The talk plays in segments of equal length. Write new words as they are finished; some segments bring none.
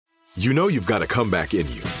You know you've got a comeback in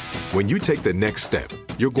you. When you take the next step,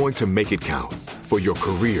 you're going to make it count for your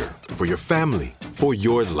career, for your family, for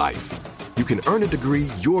your life. You can earn a degree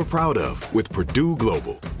you're proud of with Purdue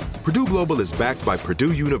Global. Purdue Global is backed by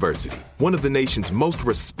Purdue University, one of the nation's most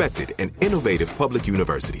respected and innovative public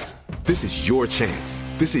universities. This is your chance.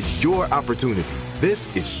 This is your opportunity.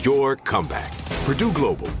 This is your comeback. Purdue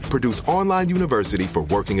Global, Purdue's online university for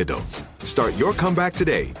working adults. Start your comeback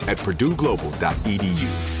today at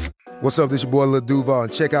purdueglobal.edu. What's up, this your boy Lil Duval,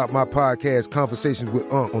 and check out my podcast, Conversations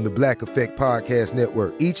with Unc, on the Black Effect Podcast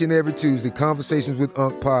Network. Each and every Tuesday, Conversations with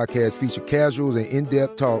Unc podcast feature casuals and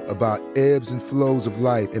in-depth talk about ebbs and flows of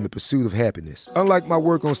life and the pursuit of happiness. Unlike my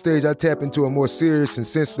work on stage, I tap into a more serious and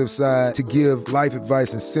sensitive side to give life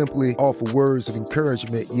advice and simply offer words of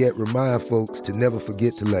encouragement, yet remind folks to never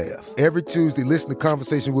forget to laugh. Every Tuesday, listen to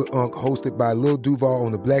Conversation with Unc, hosted by Lil Duval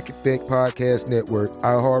on the Black Effect Podcast Network,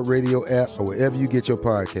 iHeartRadio app, or wherever you get your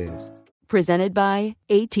podcasts. Presented by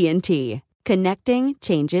AT&T. Connecting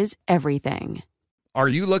changes everything. Are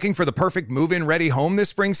you looking for the perfect move-in ready home this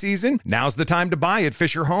spring season? Now's the time to buy at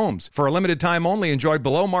Fisher Homes. For a limited time only, enjoy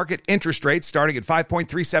below-market interest rates starting at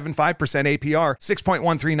 5.375% APR,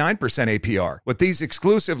 6.139% APR. With these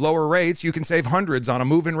exclusive lower rates, you can save hundreds on a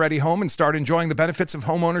move-in ready home and start enjoying the benefits of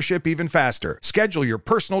home ownership even faster. Schedule your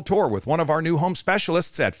personal tour with one of our new home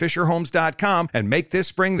specialists at FisherHomes.com and make this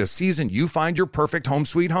spring the season you find your perfect home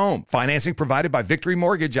sweet home. Financing provided by Victory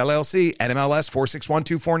Mortgage, LLC, NMLS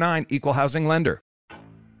 461249, Equal Housing Lender.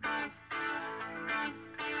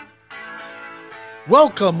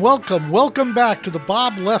 Welcome back to the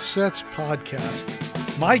Bob Lefsetz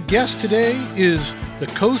podcast. My guest today is the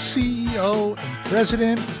co-CEO and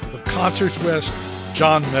president of Concerts West,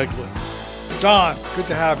 John Meglen. John, good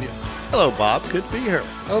to have you. Hello, Bob. Good to be here.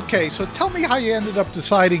 Okay, so tell me how you ended up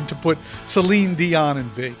deciding to put Celine Dion in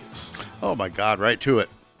Vegas. Oh, my God, right to it.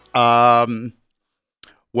 Well,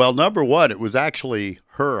 number one, it was actually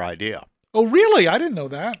her idea. Oh, really? I didn't know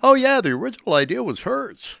that. Oh, yeah, the original idea was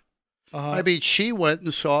hers. Uh-huh. I mean, she went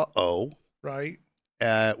and saw O. Right.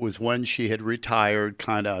 It was when she had retired,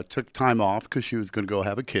 kind of took time off because she was going to go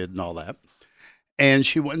have a kid and all that. And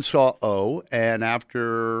she went and saw O. And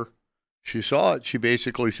after she saw it, she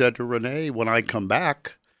basically said to Renee, when I come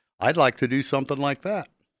back, I'd like to do something like that.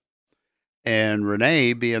 And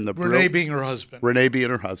Renee being being her husband. Renee being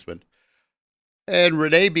her husband. And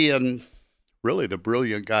Renee being really the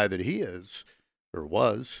brilliant guy that he is, or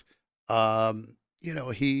was,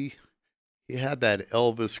 he had that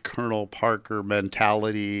Elvis Colonel Parker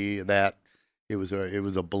mentality that it was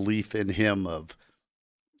a belief in him of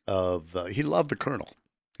he loved the Colonel.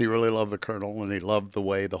 He really loved the Colonel, and he loved the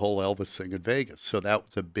way the whole Elvis thing in Vegas. So that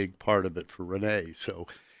was a big part of it for Renee. So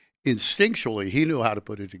instinctually, he knew how to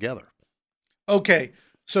put it together. Okay,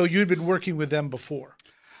 so you'd been working with them before.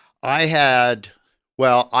 I hadn't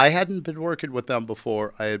been working with them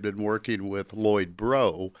before. I had been working with Lloyd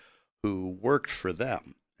Bro, who worked for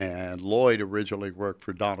them. And Lloyd originally worked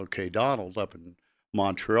for Donald K. Donald up in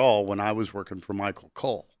Montreal when I was working for Michael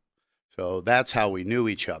Cole. So that's how we knew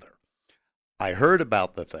each other. I heard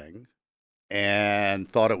about the thing and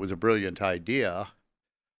thought it was a brilliant idea,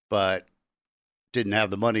 but didn't have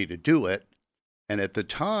the money to do it. And at the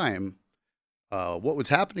time, what was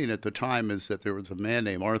happening at the time is that there was a man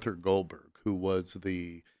named Arthur Goldberg, who was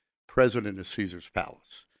the president of Caesar's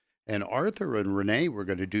Palace. And Arthur and Renee were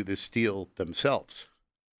going to do this deal themselves.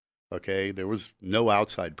 Okay, there was no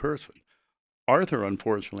outside person. Arthur,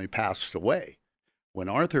 unfortunately, passed away. When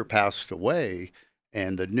Arthur passed away,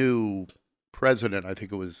 and the new president, I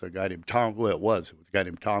think it was a guy named Tom, well, it was a guy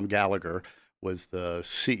named Tom Gallagher, was the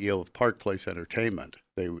CEO of Park Place Entertainment.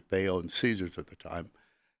 They owned Caesars at the time.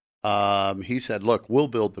 He said, look, we'll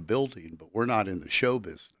build the building, but we're not in the show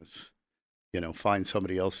business. Find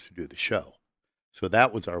somebody else to do the show. So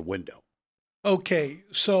that was our window. Okay,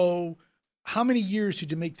 so how many years did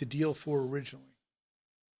you make the deal for originally?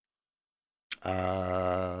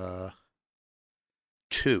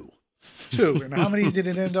 2. 2. And how many did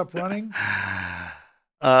it end up running?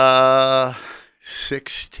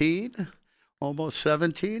 16, almost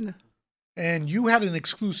 17. And you had an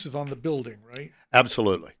exclusive on the building, right?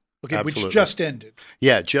 Absolutely. Okay, Absolutely. Which just ended.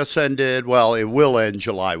 Yeah, it just ended. Well, it will end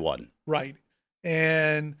July 1. Right.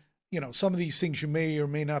 And, some of these things you may or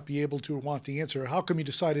may not be able to or want to answer. How come you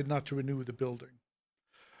decided not to renew the building?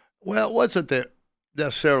 Well, it wasn't that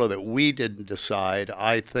necessarily that we didn't decide.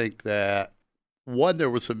 I think that, one, there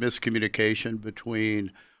was a miscommunication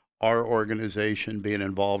between our organization being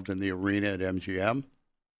involved in the arena at MGM,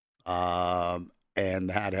 and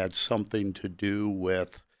that had something to do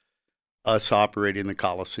with us operating the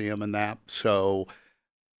Coliseum and that. So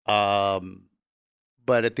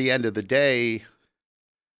But at the end of the day,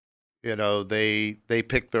 they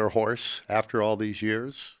picked their horse after all these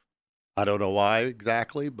years. I don't know why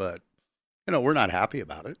exactly, but we're not happy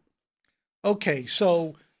about it. Okay,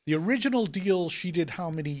 so the original deal, she did how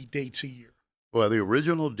many dates a year? Well, the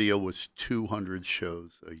original deal was 200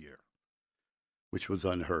 shows a year, which was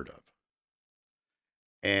unheard of.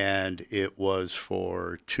 And it was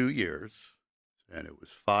for 2 years, and it was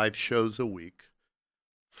 5 shows a week,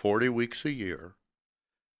 40 weeks a year.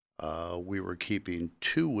 We were keeping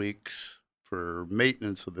 2 weeks for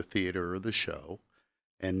maintenance of the theater or the show,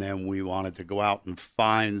 and then we wanted to go out and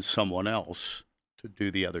find someone else to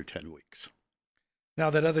do the other 10 weeks. Now,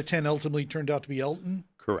 that other 10 ultimately turned out to be Elton?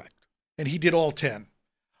 Correct. And he did all 10?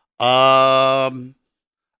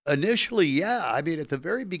 Initially, yeah. I mean, at the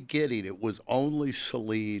very beginning, it was only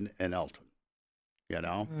Celine and Elton,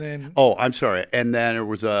 Then, Oh, I'm sorry. And then there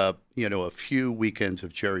was a few weekends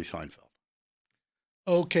of Jerry Seinfeld.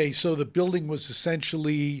 okay, so the building was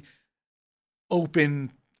essentially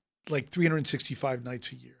open like 365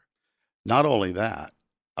 nights a year. Not only that,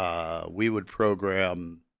 we would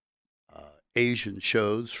program Asian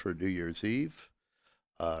shows for New Year's Eve.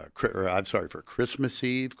 For Christmas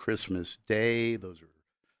Eve, Christmas Day. Those are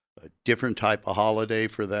a different type of holiday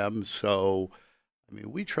for them. So, I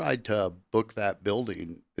mean, we tried to book that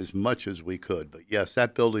building as much as we could. But yes,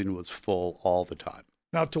 that building was full all the time.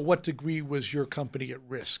 Now, to what degree was your company at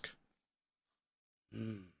risk?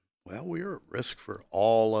 Well, we were at risk for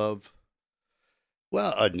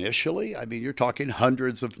initially, I mean, you're talking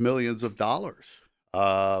hundreds of millions of dollars.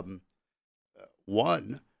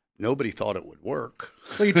 Nobody thought it would work.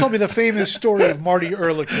 Well, you told me the famous story of Marty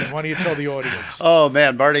Ehrlichman. Why don't you tell the audience? Oh,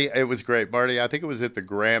 man, Marty, it was great. Marty, I think it was at the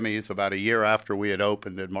Grammys about a year after we had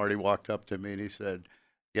opened, and Marty walked up to me and he said,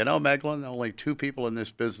 Meglen, only 2 people in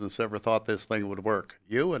this business ever thought this thing would work.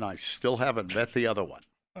 You, and I still haven't met the other one.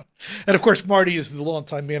 And, of course, Marty is the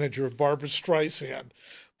longtime manager of Barbra Streisand.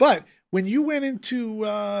 But when you went into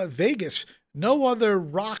Vegas, no other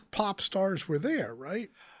rock pop stars were there,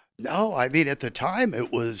 right? No, I mean, at the time,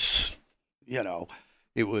 it was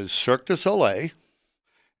Cirque du Soleil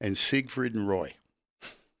and Siegfried and Roy.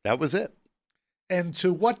 That was it. And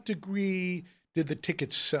to what degree did the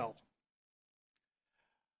tickets sell?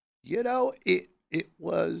 It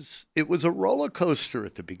was a roller coaster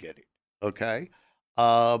at the beginning, okay?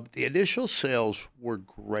 The initial sales were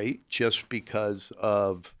great just because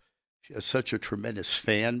of such a tremendous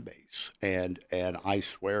fan base. And I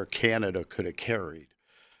swear Canada could have carried,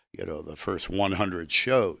 the first 100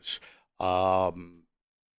 shows.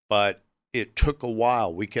 But it took a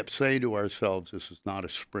while. We kept saying to ourselves, this is not a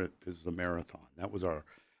sprint, this is a marathon.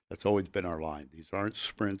 That's always been our line. These aren't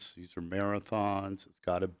sprints, these are marathons. It's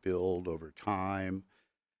got to build over time.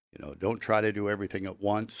 Don't try to do everything at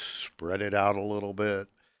once, spread it out a little bit.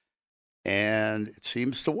 And it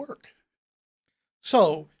seems to work.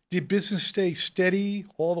 So, did business stay steady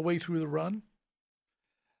all the way through the run?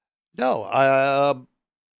 No,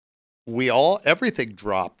 everything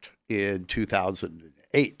dropped in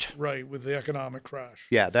 2008. Right, with the economic crash.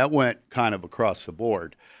 Yeah, that went kind of across the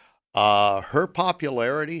board. Her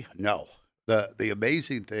popularity, no. The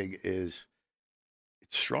amazing thing is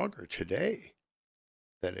it's stronger today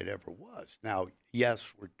than it ever was. Now,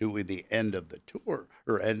 yes, we're doing the end of the tour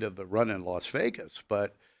or end of the run in Las Vegas,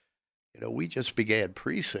 but we just began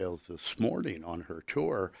pre-sales this morning on her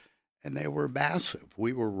tour, and they were massive.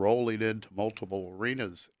 We were rolling into multiple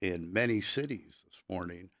arenas in many cities this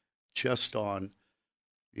morning just on,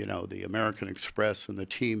 the American Express and the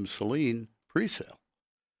Team Celine pre-sale.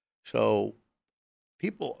 So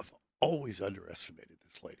people have always underestimated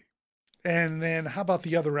this lady. And then how about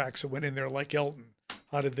the other acts that went in there like Elton?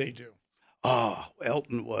 How did they do? Oh,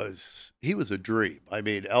 Elton was a dream. I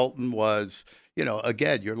mean, Elton was,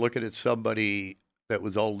 again, you're looking at somebody that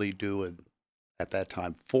was only doing, at that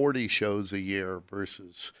time, 40 shows a year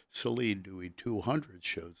versus Celine doing 200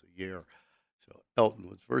 shows a year. So Elton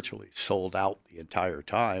was virtually sold out the entire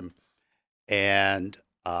time. And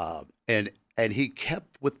he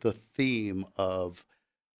kept with the theme of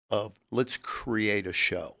let's create a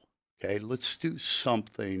show. Okay, let's do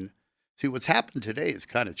something. See, what's happened today has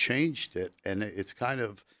kind of changed it, and it's kind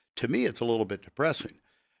of, to me, it's a little bit depressing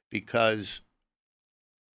because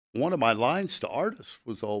one of my lines to artists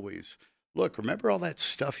was always, look, remember all that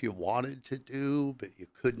stuff you wanted to do, but you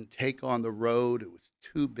couldn't take on the road? It was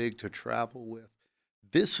too big to travel with.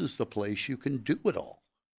 This is the place you can do it all.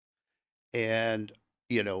 And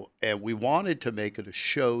we wanted to make it a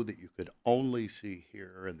show that you could only see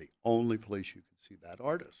here and the only place you could see that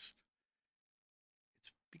artist.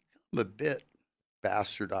 It's become a bit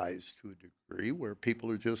bastardized to a degree where people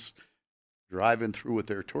are just driving through with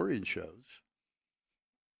their touring shows,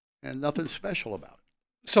 and nothing special about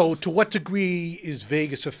it. So to what degree is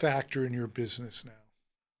Vegas a factor in your business now?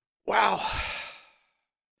 Wow.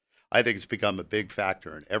 I think it's become a big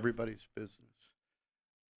factor in everybody's business.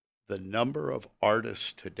 The number of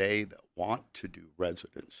artists today that want to do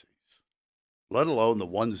residencies, let alone the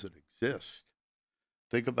ones that exist.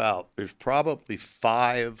 Think about, there's probably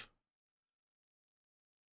 5,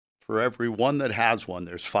 for every one that has one,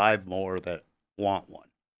 there's 5 more that want one.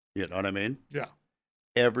 You know what I mean? Yeah.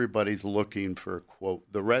 Everybody's looking for,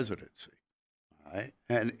 quote, the residency. Right?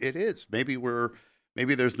 And it is. Maybe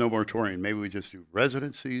there's no more touring. Maybe we just do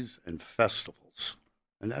residencies and festivals.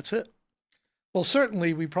 And that's it. Well,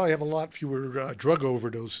 certainly we probably have a lot fewer drug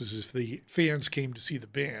overdoses if the fans came to see the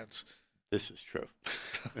bands. This is true.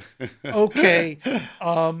 Okay.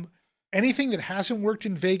 Anything that hasn't worked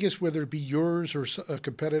in Vegas, whether it be yours or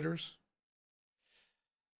competitors?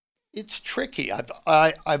 It's tricky.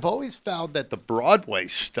 I've always found that the Broadway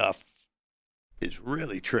stuff is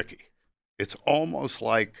really tricky. It's almost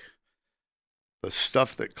like the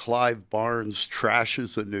stuff that Clive Barnes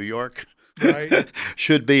trashes in New York. Right.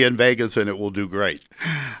 Should be in Vegas, and it will do great.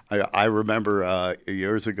 I remember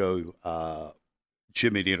years ago,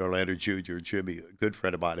 Jimmy Orlando Jr., Jimmy, a good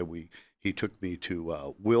friend of mine, he took me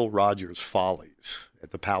to Will Rogers' Follies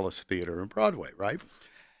at the Palace Theater in Broadway, right?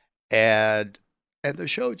 And the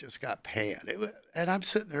show just got panned. And I'm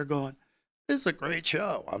sitting there going, this is a great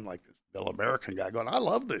show. I'm like this Bill American guy going, I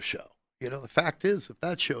love this show. You know, the fact is, if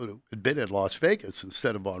that show had been in Las Vegas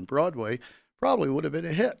instead of on Broadway, probably would have been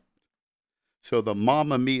a hit. So the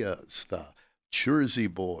Mamma Mias, the Jersey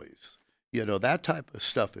Boys, you know, that type of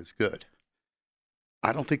stuff is good.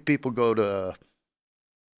 I don't think people go to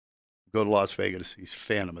Las Vegas to see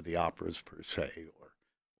Phantom of the Operas per se,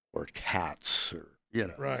 or Cats, or, you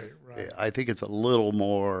know. Right. I think it's a little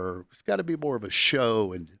more, it's got to be more of a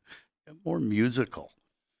show and more musical.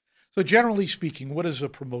 So generally speaking, what does a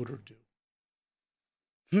promoter do?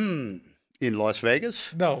 In Las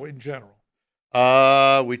Vegas? No, in general.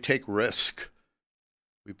 We take risk.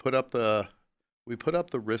 We put up the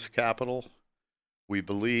risk capital. We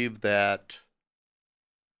believe that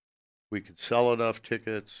we could sell enough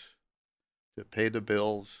tickets to pay the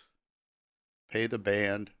bills, pay the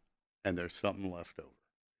band, and there's something left over.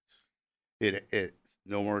 It's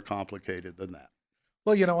no more complicated than that.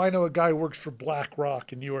 Well, you know, I know a guy who works for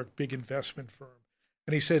BlackRock in New York, big investment firm,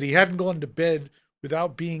 and he said he hadn't gone to bed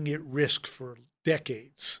without being at risk for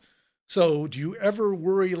decades. So do you ever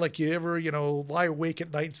worry, like you ever, you know, lie awake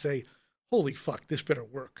at night and say, holy fuck, this better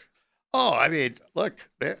work? Oh, I mean, look,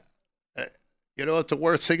 you know what the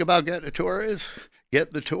worst thing about getting a tour is?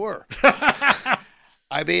 Get the tour.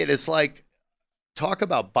 I mean, it's like, talk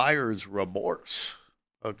about buyer's remorse,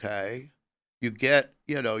 okay? You get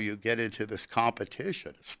into this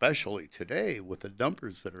competition, especially today with the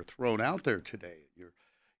numbers that are thrown out there today.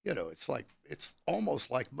 It's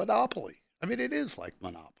almost like Monopoly. I mean, it is like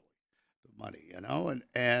Monopoly, the money, you know,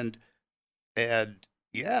 and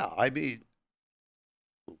yeah, I mean,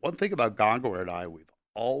 one thing about Gongor and I, we've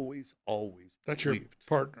always That's believed, your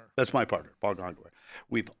partner. That's my partner, Paul Gongor.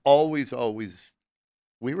 We've always,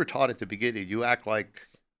 we were taught at the beginning, you act like,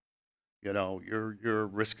 you know, you're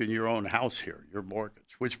risking your own house here, your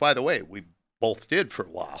mortgage, which, by the way, we both did for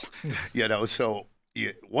a while, you know. So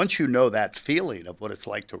once you know that feeling of what it's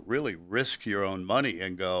like to really risk your own money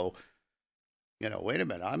and go, you know, wait a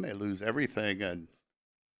minute, I may lose everything and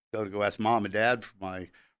go ask mom and dad for my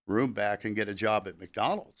room back and get a job at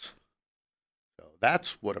McDonald's. So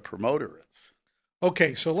that's what a promoter is.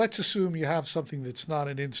 Okay, so let's assume you have something that's not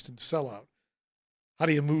an instant sellout. How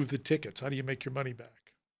do you move the tickets? How do you make your money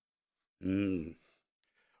back?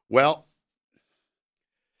 Well,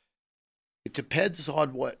 it depends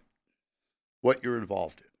on what you're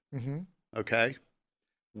involved in. Mm-hmm. Okay?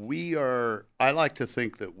 I like to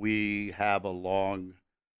think that we have a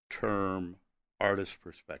long-term artist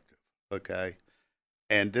perspective, okay?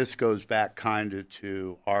 And this goes back kind of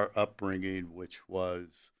to our upbringing, which was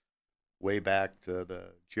way back to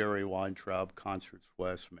the Jerry Weintraub Concerts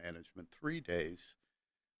West Management 3 days,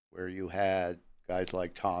 where you had guys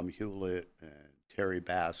like Tom Hewlett and Terry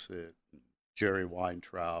Bassett and Jerry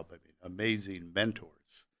Weintraub, I mean, amazing mentors.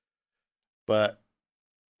 But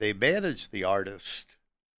they managed the artist,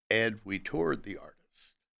 and we toured the artist.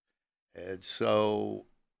 And so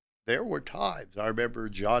there were times, I remember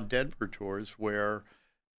John Denver tours where,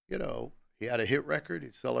 you know, he had a hit record,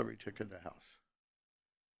 he'd sell every ticket in the house.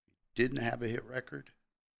 He didn't have a hit record,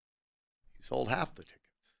 he sold half the tickets.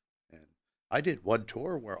 And I did one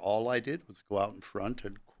tour where all I did was go out in front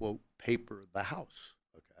and, quote, paper the house,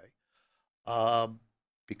 okay?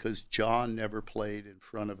 because John never played in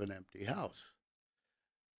front of an empty house.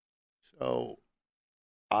 So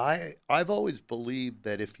I've always believed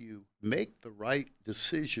that if you make the right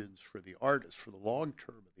decisions for the artist, for the long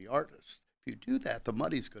term of the artist, if you do that, the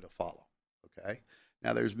money's going to follow. Okay.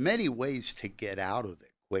 Now there's many ways to get out of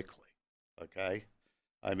it quickly. Okay.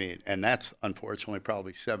 I mean, and that's unfortunately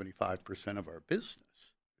probably 75% of our business.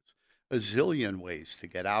 A zillion ways to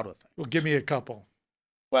get out of things. Well, give me a couple.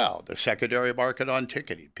 Well, the secondary market on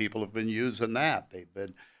ticketing, people have been using that. They've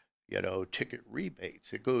been, ticket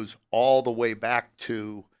rebates. It goes all the way back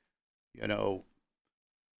to,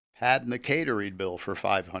 padding the catering bill for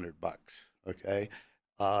 $500. Okay,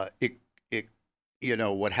 what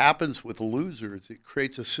happens with losers? It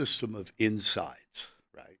creates a system of insides,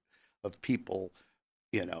 right? Of people,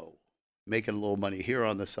 making a little money here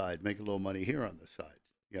on the side, making a little money here on the side.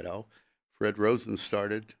 Fred Rosen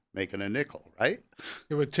started making a nickel, right?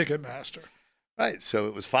 It was Ticketmaster. Right. So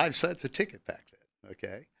it was 5 cents a ticket back then.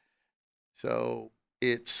 Okay. So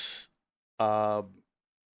it's the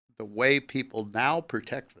way people now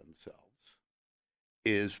protect themselves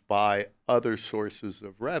is by other sources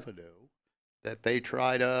of revenue that they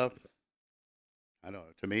try to, I don't know,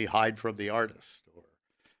 to me, hide from the artist or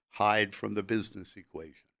hide from the business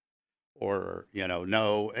equation or,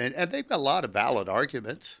 no. And they've got a lot of valid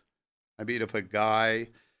arguments. I mean, if a guy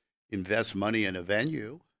invests money in a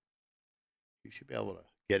venue, he should be able to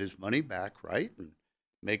get his money back, right? And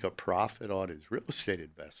make a profit on his real estate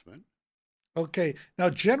investment. Okay.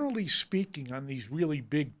 Now, generally speaking, on these really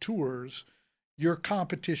big tours, your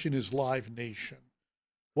competition is Live Nation.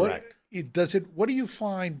 Correct. What do you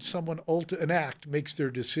find an act makes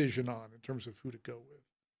their decision on in terms of who to go with?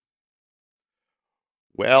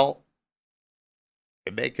 Well,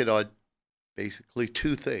 they make it on basically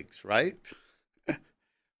two things, right?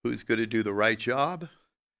 Who's going to do the right job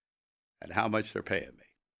and how much they're paying me.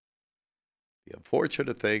 The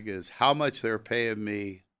unfortunate thing is how much they're paying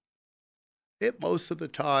me, most of the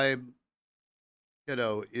time,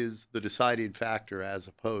 is the deciding factor as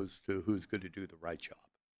opposed to who's going to do the right job.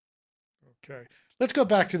 Okay. Let's go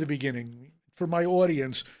back to the beginning for my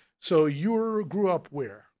audience. So you grew up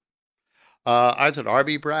where? I was an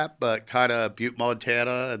Army brat, but kind of Butte,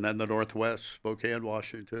 Montana, and then the Northwest, Spokane,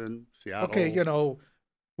 Washington, Seattle. Okay,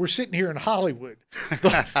 we're sitting here in Hollywood.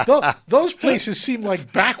 Those places seem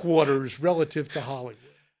like backwaters relative to Hollywood.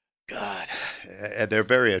 God, and they're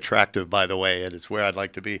very attractive, by the way, and it's where I'd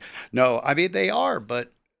like to be. No, I mean, they are,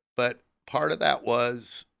 but part of that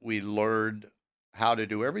was we learned how to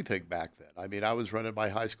do everything back then. I mean, I was running my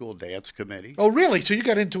high school dance committee. Oh, really? So you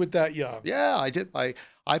got into it that young? Yeah, I did. I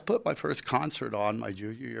put my first concert on my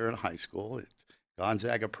junior year in high school at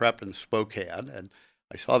Gonzaga Prep in Spokane, and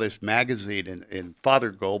I saw this magazine, and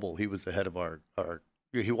Father Goebel, he was the head of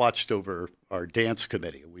he watched over our dance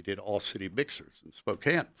committee. We did all city mixers in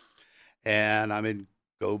Spokane. And I'm in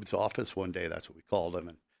Goeb's office one day, that's what we called him,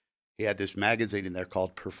 and he had this magazine in there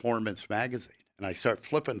called Performance Magazine. And I start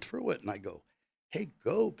flipping through it, and I go, hey,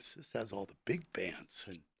 Goeb's, this has all the big bands.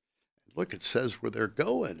 And look, it says where they're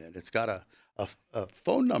going, and it's got a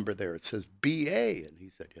phone number there. It says BA. And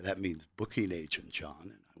he said, yeah, that means booking agent, John.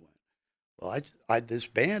 And I went, well, this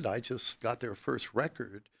band, I just got their first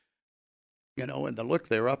record, and look,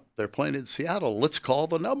 they're playing in Seattle. Let's call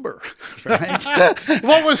the number, right?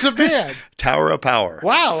 What was the band? Tower of Power.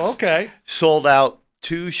 Wow, okay. Sold out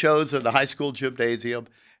 2 shows in the high school gymnasium,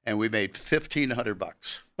 and we made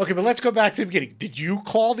 $1,500. Okay, but let's go back to the beginning. Did you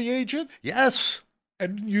call the agent? Yes.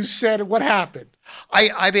 And you said, what happened? I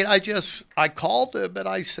called him and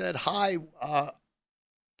I said, hi,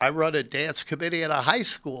 I run a dance committee at a high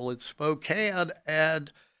school in Spokane,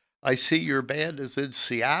 and I see your band is in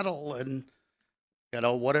Seattle, and,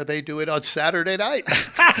 what are they doing on Saturday night?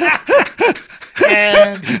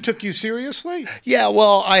 And he took you seriously? Yeah,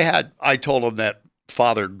 well, I told him that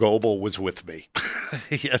Father Goebel was with me.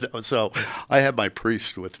 So I had my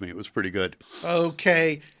priest with me. It was pretty good.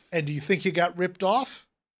 Okay. And do you think you got ripped off?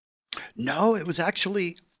 No, it was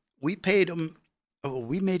actually, we paid him,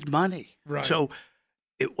 we made money. Right. So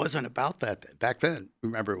it wasn't about that then. Back then,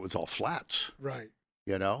 remember, it was all flats. Right.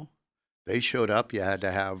 They showed up. You had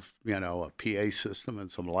to have, a PA system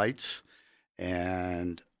and some lights.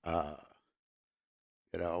 And,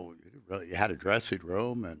 you had a dressing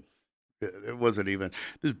room, and it wasn't even,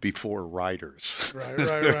 this was before riders.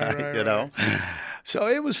 Right. So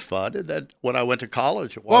it was fun. And then when I went to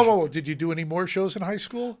college. Whoa. Did you do any more shows in high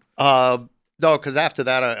school? No, because after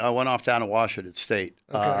that, I went off down to Washington State.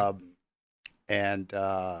 Okay. And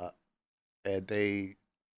they,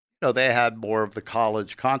 they had more of the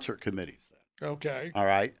college concert committees then. Okay. All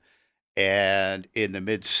right. And in the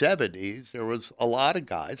mid-'70s, there was a lot of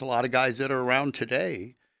guys that are around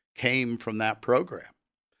today came from that program.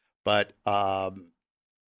 But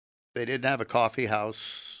they didn't have a coffee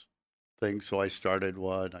house thing, so I started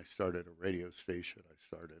one. I started a radio station. I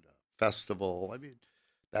started a festival. I mean,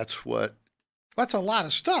 that's a lot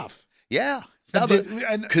of stuff. Yeah. Now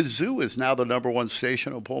Kazoo is now the number 1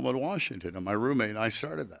 station in Pullman, Washington, and my roommate and I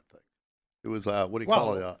started that thing. It was, what do you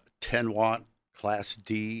call it, a 10-watt Class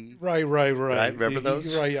D. Right. Remember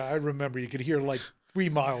those? Right, yeah, I remember. You could hear like 3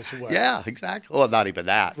 miles away. Yeah, exactly. Well, not even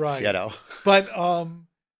that, right. You know. But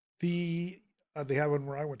they had one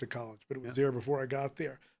where I went to college, but it was there before I got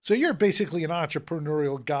there. So you're basically an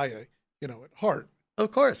entrepreneurial guy, at heart.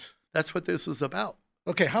 Of course. That's what this is about.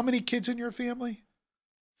 Okay, how many kids in your family?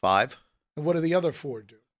 5. And what do the other 4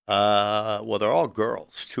 do? Well, they're all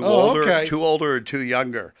girls. 2 older and 2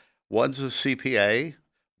 younger. One's a CPA.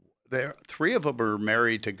 3 of them are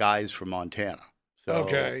married to guys from Montana. So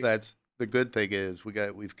that's the good thing is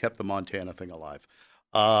we've kept the Montana thing alive.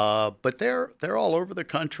 But they're all over the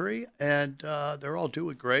country and they're all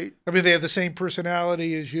doing great. I mean, they have the same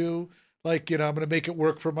personality as you. Like, I'm going to make it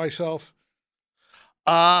work for myself.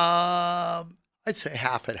 I'd say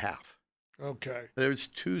half and half. Okay. There's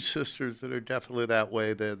 2 sisters that are definitely that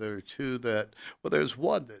way. There are 2 there's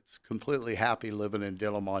one that's completely happy living in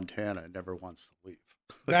Dillon, Montana and never wants to leave.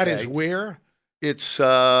 That is where? It's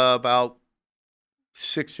about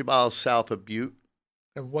 60 miles south of Butte.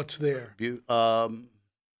 And what's there? Butte,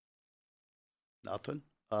 nothing.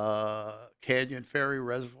 Canyon Ferry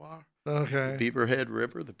Reservoir. Okay. Beaverhead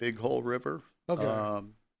River, the Big Hole River. Okay.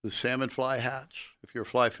 The salmon fly hatch. If you're a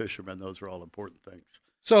fly fisherman, those are all important things.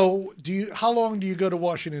 So how long do you go to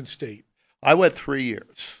Washington State? I went 3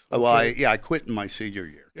 years. Okay. Well, I quit in my senior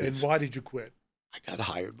year. And why did you quit? I got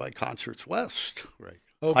hired by Concerts West. Right.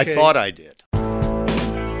 Okay. I thought I did.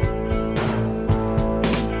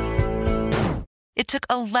 It took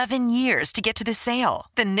 11 years to get to this sale.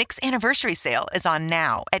 The Knix Anniversary Sale is on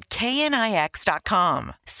now at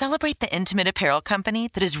knix.com. Celebrate the intimate apparel company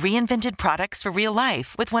that has reinvented products for real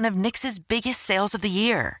life with one of Knix's biggest sales of the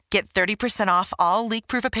year. Get 30% off all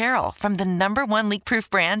leak-proof apparel from the #1 leak-proof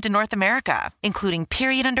brand in North America, including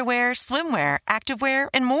period underwear, swimwear, activewear,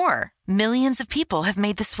 and more. Millions of people have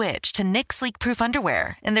made the switch to Knix leak-proof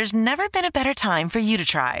underwear, and there's never been a better time for you to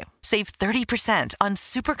try. Save 30% on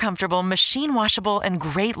super comfortable, machine-washable, and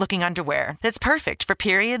great-looking underwear that's perfect for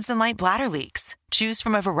periods and light bladder leaks. Choose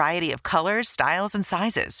from a variety of colors, styles, and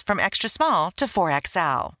sizes, from extra small to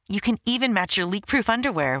 4XL. You can even match your leak-proof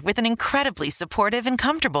underwear with an incredibly supportive and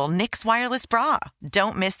comfortable Knix wireless bra.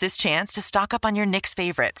 Don't miss this chance to stock up on your Knix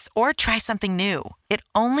favorites or try something new. It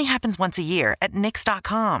only happens once a year at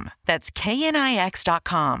Knix.com. That's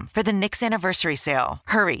knix.com for the Knix Anniversary Sale.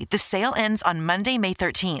 Hurry, the sale ends on Monday, May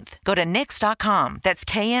 13th. Go to Knix.com. That's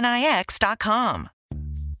knix.com.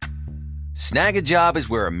 Snag a Job is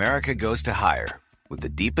where America goes to hire, with the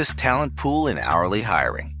deepest talent pool in hourly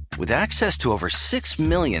hiring. With access to over 6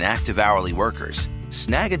 million active hourly workers,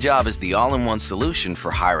 Snag a Job is the all-in-one solution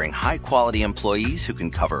for hiring high-quality employees who can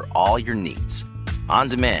cover all your needs. On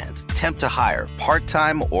demand, temp to hire,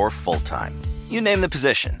 part-time or full-time. You name the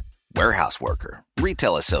position. Warehouse worker,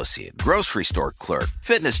 retail associate, grocery store clerk,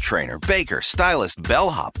 fitness trainer, baker, stylist,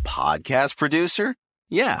 bellhop, podcast producer.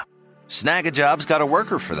 Yeah, Snag a Job's got a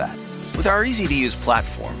worker for that. With our easy-to-use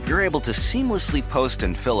platform, you're able to seamlessly post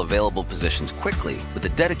and fill available positions quickly with a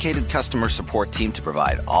dedicated customer support team to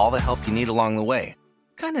provide all the help you need along the way.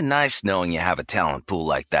 Kind of nice knowing you have a talent pool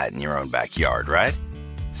like that in your own backyard, right?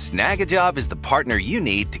 Snag a Job is the partner you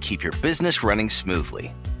need to keep your business running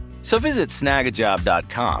smoothly. So visit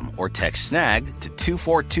snagajob.com or text SNAG to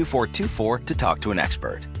 242424 to talk to an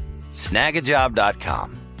expert.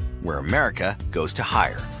 Snagajob.com, where America goes to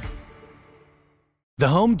hire. The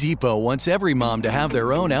Home Depot wants every mom to have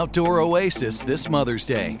their own outdoor oasis this Mother's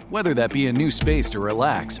Day, whether that be a new space to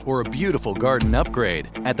relax or a beautiful garden upgrade.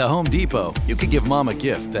 At the Home Depot, you can give mom a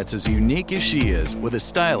gift that's as unique as she is, with a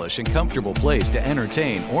stylish and comfortable place to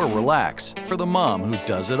entertain or relax for the mom who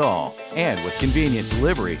does it all. And with convenient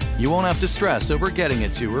delivery, you won't have to stress over getting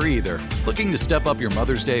it to her either. Looking to step up your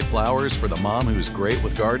Mother's Day flowers for the mom who's great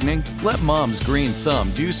with gardening? Let Mom's Green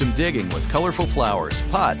Thumb do some digging with colorful flowers,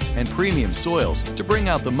 pots, and premium soils to Bring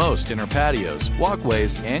out the most in our patios,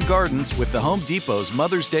 walkways, and gardens with the Home Depot's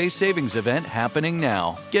Mother's Day Savings Event happening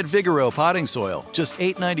now. Get Vigoro potting soil, just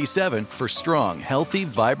 $8.97 for strong, healthy,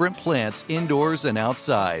 vibrant plants indoors and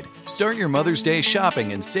outside. Start your Mother's Day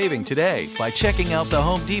shopping and saving today by checking out the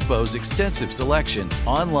Home Depot's extensive selection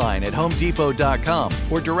online at homedepot.com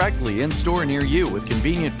or directly in store near you with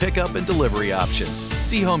convenient pickup and delivery options.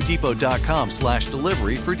 See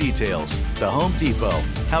homedepot.com/delivery for details. The Home Depot,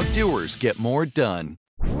 how doers get more done.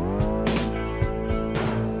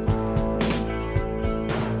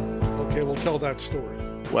 Okay, we'll tell that story.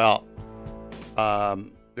 Well,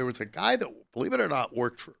 there was a guy that, believe it or not,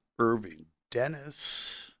 worked for Irving,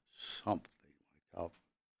 Dennis something.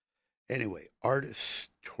 Anyway, artist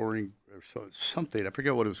touring or something. I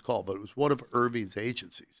forget what it was called, but it was one of Irving's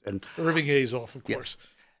agencies. And Irving Azoff, of course. Yes.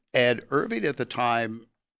 And Irving at the time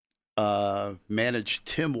managed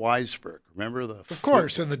Tim Weisberg. Remember the? Of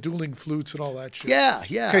course, and the dueling flutes and all that shit. Yeah,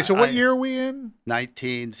 yeah. Okay, so what year are we in?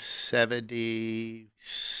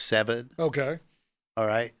 1977. Okay. All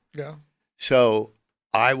right. Yeah. So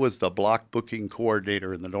I was the block booking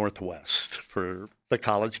coordinator in the Northwest for the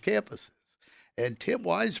college campuses. And Tim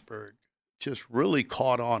Weisberg just really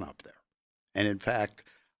caught on up there. And in fact,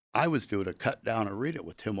 I was doing a cut down arena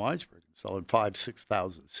with Tim Weisberg, selling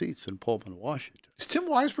 6,000 seats in Pullman, Washington. Is Tim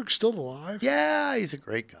Weisberg still alive? Yeah, he's a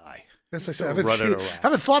great guy. Yes, I Still said, running around.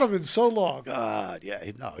 haven't thought of it in so long. God, yeah,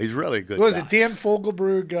 he's really a good. What was guy. it? Dan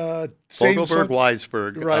Fogelberg, same Fogelberg, son?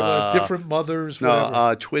 Weisberg, Right, different mothers.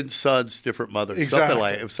 Whatever. twin sons, different mothers.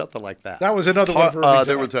 Exactly. Something like that. That was another one for Irving's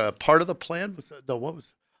there was a part of the plan. No, what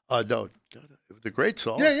was? No, it was a great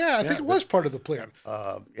song. Yeah, I think it was part of the plan.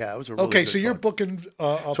 Yeah, it was a really okay. good So you're song. booking.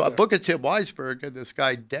 So I'm booking Tim Weisberg, and this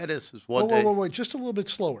guy Dennis is one day. Wait, just a little bit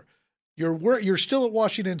slower. You're still at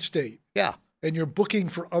Washington State. Yeah, and you're booking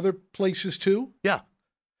for other places too. Yeah.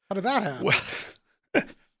 How did that happen?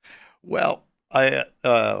 Well, I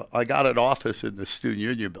got an office in the Student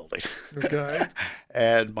Union building. Okay.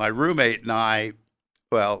 And my roommate and I,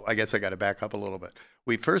 well, I guess I got to back up a little bit.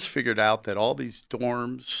 We first figured out that all these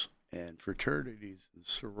dorms and fraternities and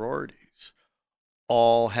sororities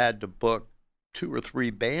all had to book 2 or 3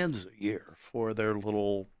 bands a year for their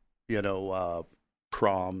little,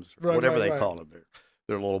 proms, or whatever they call them,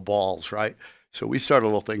 their little balls, right? So we started a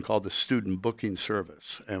little thing called the Student Booking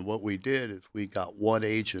Service. And what we did is we got one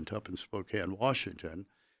agent up in Spokane, Washington,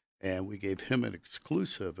 and we gave him an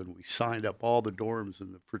exclusive, and we signed up all the dorms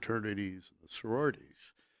and the fraternities and the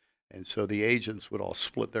sororities. And so the agents would all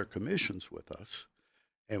split their commissions with us,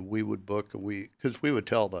 and we would book, and because we would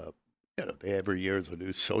tell every year is a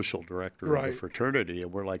new social director of the fraternity,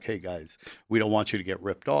 and we're like, hey, guys, we don't want you to get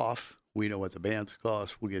ripped off. We know what the bands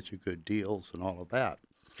cost. We'll get you good deals and all of that.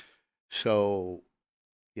 So,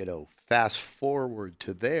 fast forward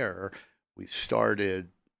to there, we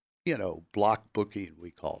started, block booking,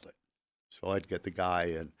 we called it. So I'd get the guy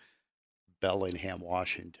in Bellingham,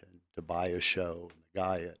 Washington to buy a show, and the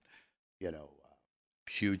guy at,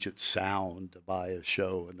 Puget Sound to buy a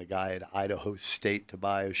show, and the guy at Idaho State to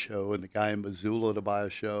buy a show, and the guy in Missoula to buy a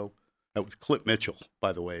show. That was Clint Mitchell,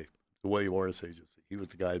 by the way, the William Morris agency. He was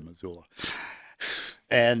the guy in Missoula.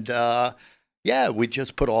 And, we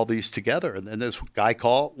just put all these together. And then this guy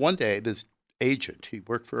called one day, this agent, he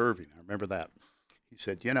worked for Irving. I remember that. He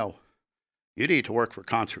said, you need to work for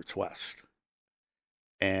Concerts West.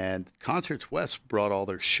 And Concerts West brought all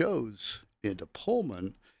their shows into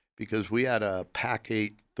Pullman because we had a Pac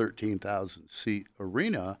 8, 13,000 seat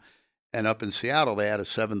arena. And up in Seattle, they had a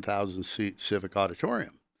 7,000 seat Civic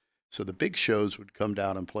Auditorium. So the big shows would come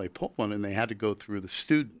down and play Pullman, and they had to go through the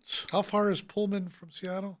students. How far is Pullman from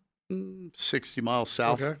Seattle? 60 miles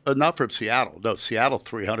south. Okay. Not from Seattle. No, Seattle,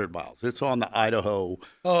 300 miles. It's on the Idaho.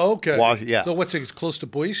 Oh, okay. Yeah. So what's it? It's close to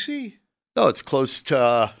Boise? No, it's close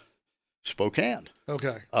to Spokane.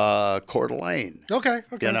 Okay. Coeur d'Alene. Okay.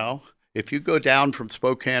 If you go down from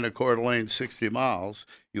Spokane to Coeur d'Alene 60 miles,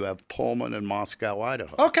 you have Pullman and Moscow,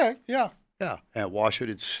 Idaho. Okay, yeah. Yeah, at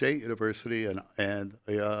Washington State University and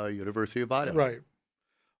University of Idaho. Right.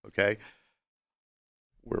 Okay.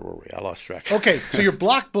 Where were we? I lost track. Okay, so you're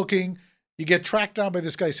block booking. You get tracked down by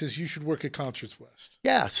this guy who says you should work at Concerts West.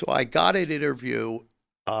 Yeah, so I got an interview.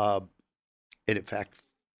 And in fact,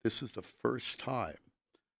 this is the first time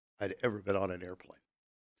I'd ever been on an airplane.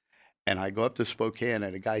 And I go up to Spokane,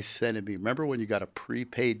 and a guy sending me, remember when you got a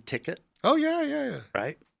prepaid ticket? Oh, yeah.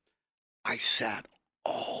 Right? I sat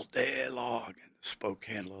all day long in the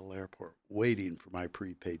Spokane little airport waiting for my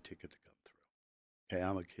prepaid ticket to come through. Okay,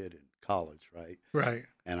 I'm a kid in college, right? Right.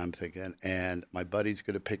 And I'm thinking, and my buddy's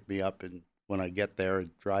going to pick me up and when I get there and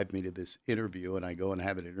drive me to this interview, and I go and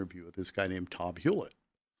have an interview with this guy named Tom Hewlett.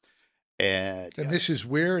 And this is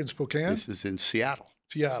where in Spokane? This is in Seattle.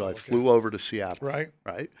 Seattle. So I flew over to Seattle.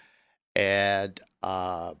 Right. And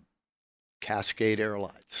Cascade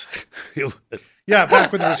Airlines. Yeah,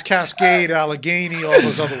 back when there was Cascade, Allegheny, all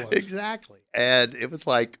those other ones. Exactly. And it was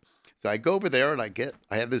like, so I go over there and I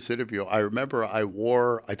have this interview. I remember I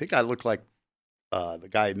think I looked like the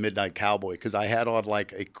guy in Midnight Cowboy because I had on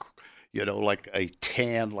like a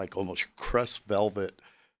tan, like almost crushed velvet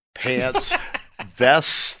pants,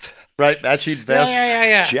 vest, right? Matching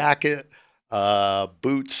vest, jacket,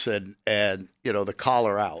 boots, and the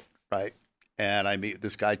collar out, right? And I meet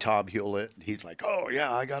this guy, Tom Hewlett, and he's like, "Oh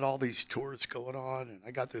yeah, I got all these tours going on, and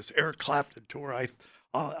I got this Eric Clapton tour.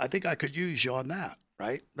 I think I could use you on that,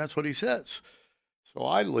 right?" That's what he says. So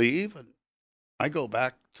I leave and I go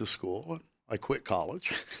back to school. And I quit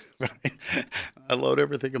college, right? I load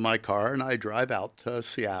everything in my car and I drive out to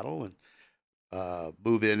Seattle and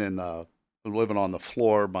move in and living on the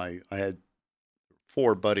floor. I had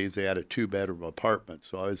 4 buddies. They had a 2-bedroom apartment,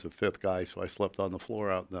 so I was the 5th guy. So I slept on the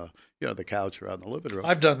floor out in the couch around the living room.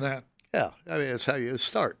 I've done that. Yeah, I mean that's how you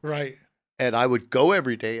start, right? And I would go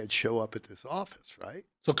every day and show up at this office, right?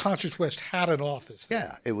 So Concerts West had an office there.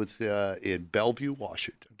 Yeah, it was in Bellevue,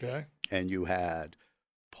 Washington. Okay, and you had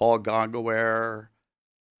Paul Gongaware,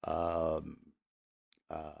 Tom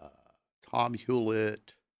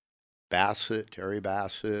Hewlett, Terry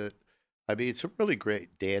Bassett. I mean, it's a really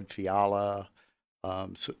great Dan Fiala.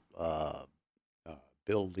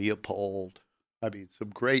 Bill Leopold. I mean, some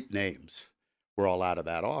great names were all out of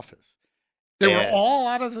that office. They were all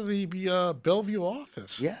out of the Bellevue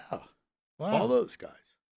office. Yeah. Wow. All those guys.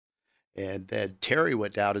 And then Terry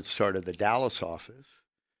went down and started the Dallas office.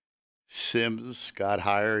 Sims got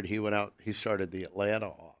hired. He went out. He started the Atlanta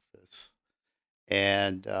office.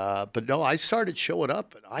 And but no, I started showing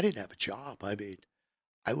up, and I didn't have a job. I mean,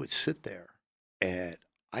 I would sit there, and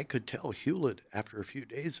I could tell Hewlett after a few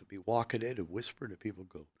days would be walking in and whispering to people,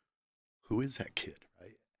 go, "Who is that kid?"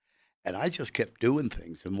 Right? And I just kept doing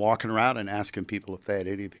things and walking around and asking people if they had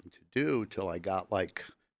anything to do till I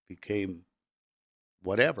became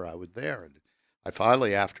whatever. I was there. And I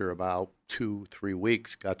finally, after about 2-3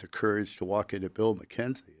 weeks, got the courage to walk into Bill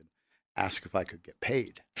McKenzie and ask if I could get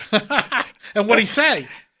paid. And what'd he say?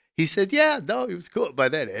 He said, yeah, no, he was cool by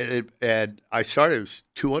then. And I started, it was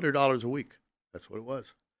 $200 a week. That's what it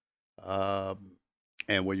was.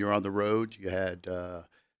 And when you're on the road, you had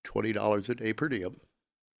 $20 a day per diem.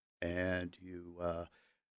 And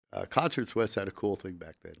Concerts West had a cool thing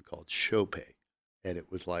back then called show pay. And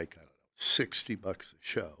it was like, I don't know, $60 a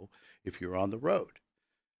show if you're on the road.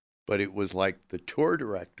 But it was like the tour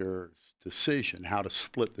director's decision how to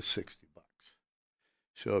split the $60.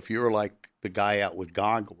 So if you were like the guy out with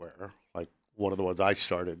Gongaware, like one of the ones I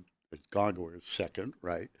started as Gongaware's second,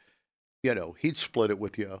 right? He'd split it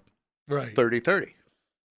with you right 30-30.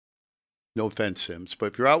 No offense, Sims, but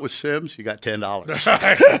if you're out with Sims, you got $10.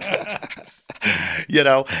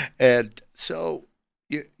 And so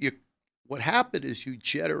you what happened is you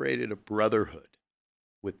generated a brotherhood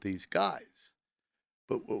with these guys.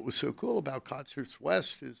 But what was so cool about Concerts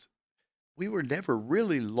West is we were never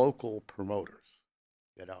really local promoters,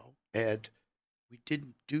 and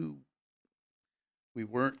we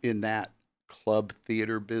weren't in that club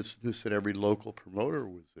theater business that every local promoter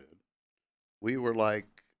was in. We were like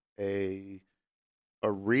a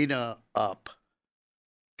arena up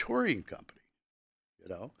touring company,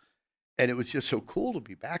 and it was just so cool to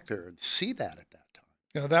be back there and see that at that time.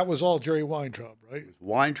 Yeah, that was all Jerry Weintraub, right? It was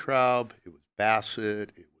Weintraub, it was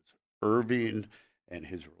Bassett, it was Irving and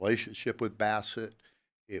his relationship with Bassett.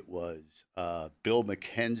 It was Bill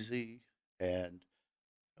McKenzie, and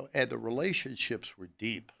the relationships were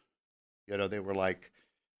deep. They were like,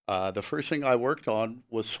 the first thing I worked on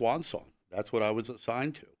was Swan Song. That's what I was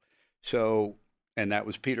assigned to. So, and that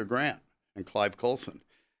was Peter Grant and Clive Coulson.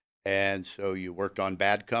 And so you worked on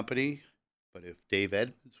Bad Company, but if Dave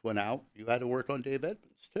Edmunds went out, you had to work on Dave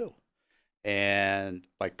Edmunds too. And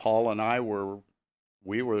like Paul and I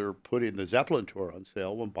we were putting the Zeppelin tour on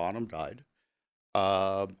sale when Bonham died.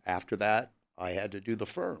 After that, I had to do The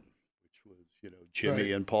Firm, which was, Jimmy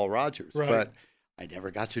right. and Paul Rogers. Right. But I never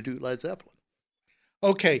got to do Led Zeppelin.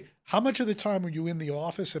 Okay. How much of the time were you in the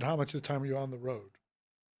office and how much of the time were you on the road?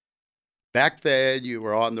 Back then, you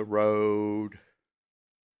were on the road,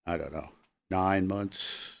 I don't know, 9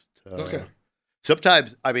 months. Okay.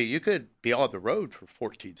 Sometimes, you could be on the road for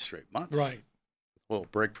 14 straight months. Right. A little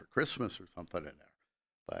break for Christmas or something in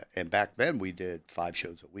there. And back then, we did 5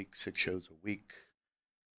 shows a week, 6 shows a week,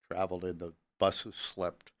 traveled in the buses,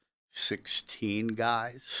 slept 16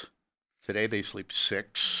 guys. Today, they sleep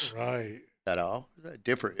 6. Right. It was a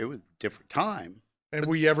different time. And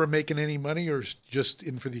were you ever making any money, or just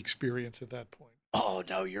in for the experience at that point? Oh,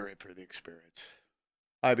 no, you're in for the experience.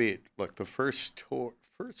 I mean, look, the first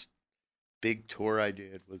big tour I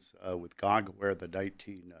did was with Gongaware, the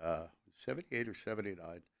 1978 or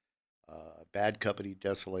 79, Bad Company,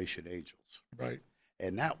 Desolation Angels. Right.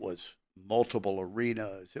 And that was multiple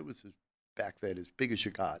arenas. It was, back then, as big as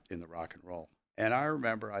you got in the rock and roll. And I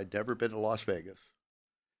remember I'd never been to Las Vegas.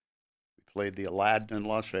 We played the Aladdin in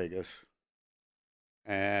Las Vegas.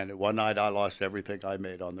 And one night I lost everything I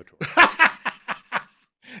made on the tour.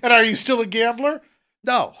 And are you still a gambler?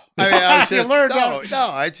 No. I mean, I was just, You learned no,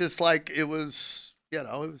 I just it was, it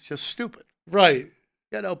was just stupid. Right.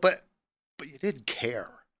 But you didn't care.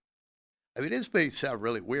 I mean, this may sound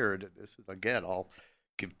really weird. And this is, again, I'll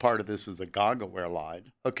give part of this as a Gongaware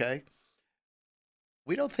line. Okay.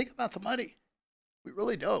 We don't think about the money. We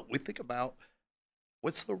really don't. We think about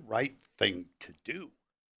what's the right thing to do.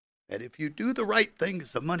 And if you do the right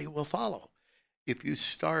things, the money will follow. If you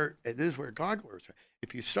start, and this is where Gongaware is,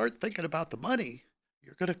 if you start thinking about the money,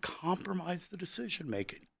 you're going to compromise the decision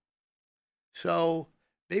making. So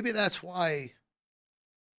maybe that's why,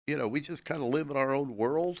 we just kind of live in our own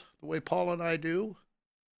world the way Paul and I do.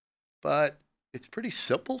 But it's pretty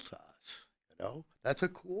simple to us. That's a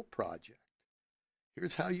cool project.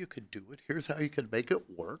 Here's how you could do it. Here's how you could make it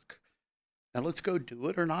work. And let's go do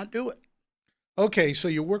it or not do it. Okay, so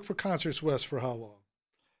you worked for Concerts West for how long?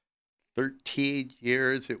 13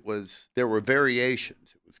 years. There were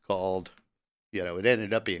variations. It was called, it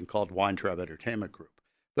ended up being called Weintraub Entertainment Group.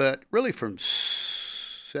 But really from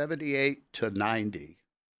 78 to 90,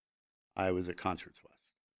 I was at Concerts West.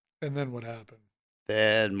 And then what happened?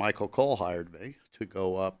 Then Michael Cole hired me to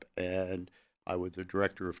go up, and I was the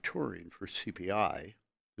director of touring for CPI.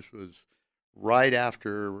 This was right at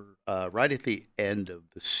the end of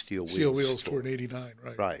the Steel Wheels tour in '89,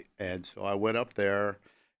 right? Right. And so I went up there,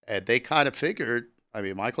 and they kind of figured,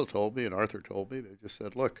 Michael told me and Arthur told me, they just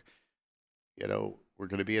said, look, we're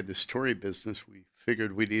going to be in this touring business. We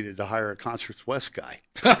figured we needed to hire a Concerts West guy.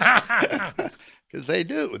 Because they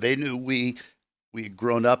knew we had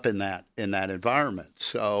grown up in that environment.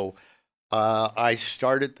 So I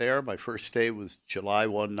started there. My first day was July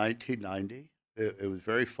 1, 1990. It was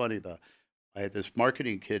very funny. I had this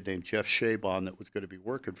marketing kid named Jeff Shabon that was going to be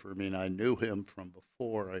working for me, and I knew him from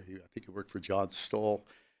before. I think he worked for John Stoll,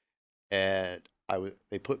 and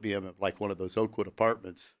they put me in like one of those Oakwood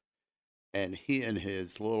apartments, and he and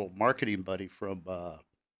his little marketing buddy from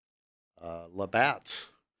Labatt's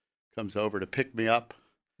comes over to pick me up.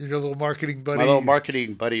 Your little marketing buddy? My little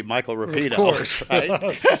marketing buddy, Michael Rapino. Of course.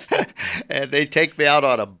 Right? And they take me out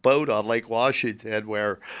on a boat on Lake Washington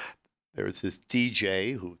where there was this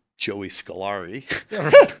DJ Joey Scolari.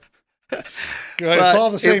 It's all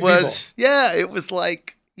the same people. Yeah, it was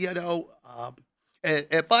like, and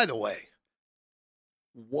by the way,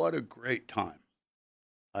 what a great time.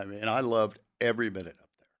 I loved every minute up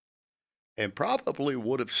there, and probably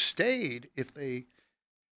would have stayed if they,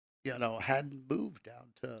 hadn't moved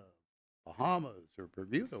down to Bahamas or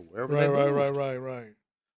Bermuda, wherever they moved. Right.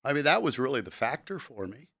 That was really the factor for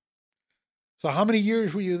me. So how many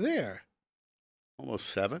years were you there? Almost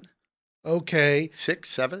 7. Okay. 6,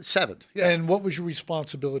 7, 7. Yeah. And what was your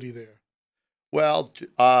responsibility there? Well,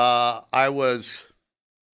 I was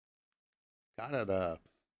the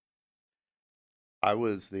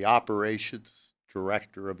operations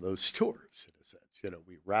director of those tours, in a sense.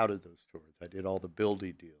 We routed those tours. I did all the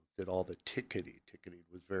building deals, did all the ticketing. Ticketing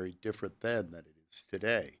was very different then than it is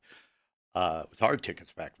today. It was hard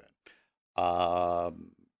tickets back then.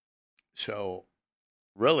 So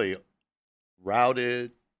really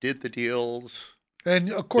routed, did the deals.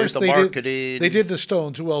 And of course, did the marketing. They did the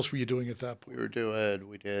Stones. Who else were you doing at that point? We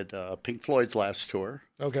did Pink Floyd's last tour.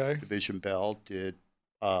 Okay. Division Bell did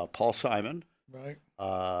Paul Simon. Right.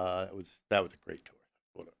 That was a great tour.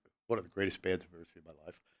 One of the greatest bands I've ever seen in my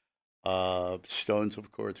life. Stones, of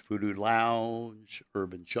course, Voodoo Lounge,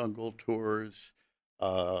 Urban Jungle tours.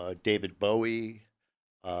 David Bowie.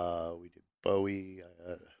 We did Bowie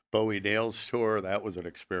Nails tour. That was an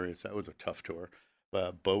experience. That was a tough tour.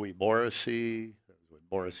 Bowie Morrissey. That was when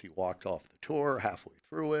Morrissey walked off the tour halfway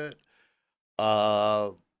through it.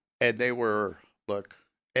 And they were,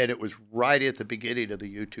 and it was right at the beginning of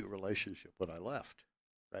the U2 relationship when I left.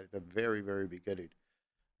 Right at the very, very beginning.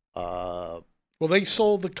 Well, they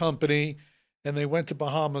sold the company and they went to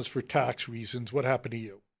Bahamas for tax reasons. What happened to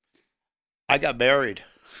you? I got married.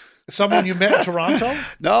 Someone you met in Toronto?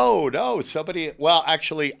 No, somebody. Well,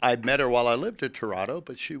 actually, I met her while I lived in Toronto,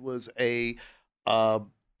 but she was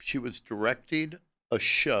directing a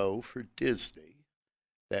show for Disney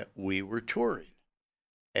that we were touring,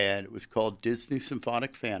 and it was called Disney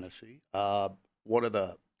Symphonic Fantasy. An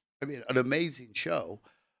amazing show,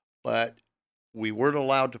 but we weren't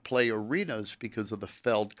allowed to play arenas because of the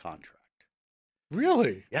Feld contract.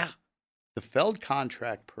 Really? Yeah. The Feld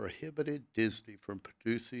contract prohibited Disney from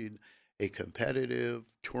producing a competitive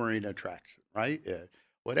touring attraction, right?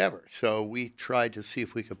 Whatever. So we tried to see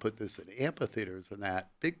if we could put this in amphitheaters, and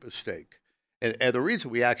that big mistake. And the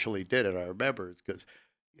reason we actually did it, I remember, is because,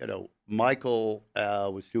 Michael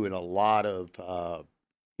was doing a lot of,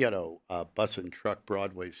 bus and truck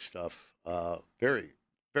Broadway stuff, very,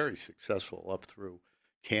 very successful up through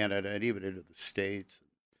Canada and even into the States,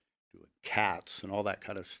 doing Cats and all that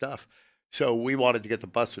kind of stuff. So we wanted to get the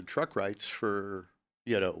bus and truck rights for,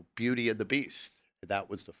 Beauty and the Beast. That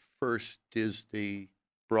was the first Disney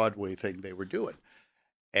Broadway thing they were doing.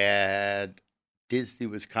 And Disney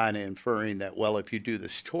was kind of inferring that, well, if you do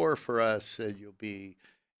this tour for us, then you'll be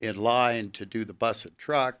in line to do the bus and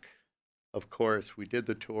truck. Of course, we did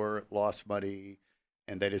the tour, lost money,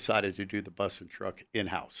 and they decided to do the bus and truck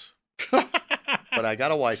in-house. But I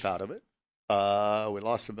got a wife out of it. We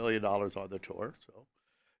lost $1 million on the tour, so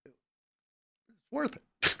it's worth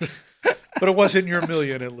it. But it wasn't your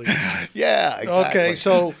million, at least. Yeah, exactly. Okay,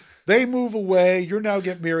 so they move away. You're now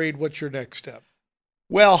getting married. What's your next step?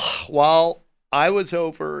 Well, while I was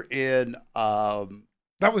over in...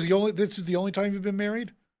 This is the only time you've been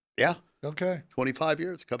married? Yeah. Okay. 25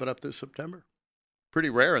 years coming up this September. Pretty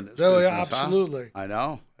rare in this business, yeah, absolutely. Huh? I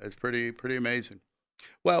know. It's pretty amazing.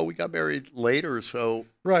 Well, we got married later, so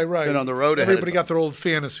right. Been on the road. Everybody got their old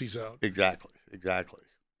fantasies out. Exactly.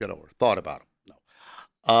 Or thought about them.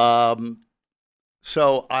 No.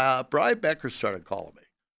 So Brian Becker started calling me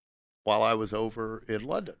while I was over in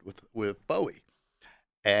London with Bowie,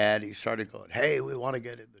 and he started going, "Hey, we want to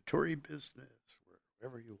get in the touring business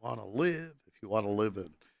wherever you want to live. If you want to live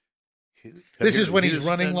in." This is when he's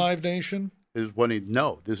running Live Nation? This is when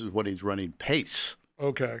he's running Pace.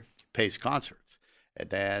 Okay. Pace concerts. And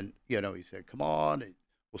then, he said, come on, and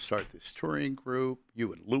we'll start this touring group.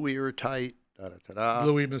 You and Louis are tight. Da-da-da-da.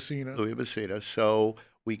 Louis Messina. So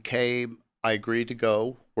we came, I agreed to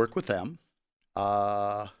go work with them.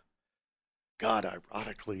 God,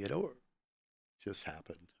 ironically, it just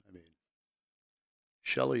happened. I mean,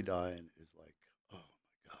 Shelley dying is like, oh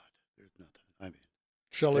my God, there's nothing. I mean,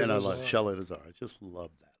 Shelley Lazar. I just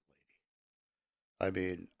love that lady. I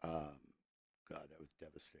mean, God, that was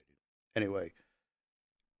devastating. Anyway,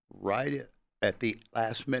 right at the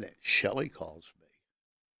last minute, Shelley calls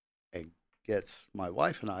me and gets my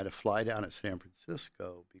wife and I to fly down to San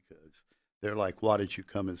Francisco because they're like, why did you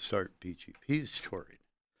come and start BGP's touring?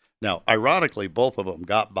 Now, ironically, both of them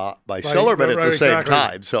got bought by Silverman at the same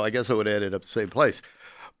time, so I guess it would have ended up the same place.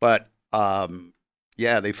 But,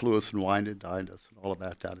 yeah, they flew us and wined and dined us and all of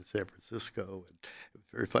that down in San Francisco. And it was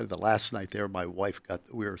very funny. The last night there, my wife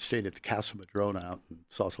we were staying at the Casa Madrona out in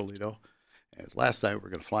Sausalito. And last night we were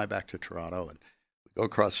going to fly back to Toronto, and we go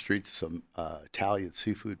across the street to some Italian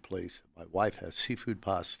seafood place. My wife has seafood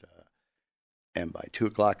pasta. And by 2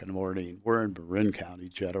 o'clock in the morning, we're in Marin County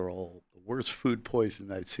General, the worst food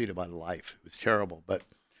poisoning I'd seen in my life. It was terrible, but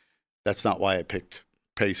that's not why I picked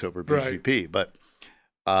Pace over BGP. Right. But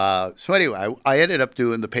so anyway, I ended up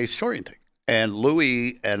doing the Pace touring thing. And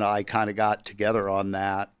Louis and I kind of got together on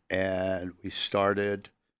that, and we started,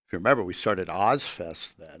 if you remember, we started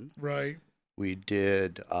Ozfest then. Right. We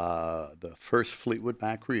did the first Fleetwood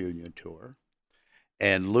Mac reunion tour.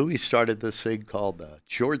 And Louis started this thing called the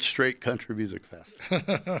George Strait Country Music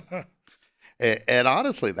Festival. and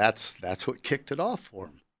honestly, that's what kicked it off for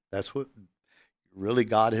him. That's what really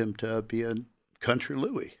got him to be in Country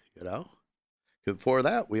Louis, Before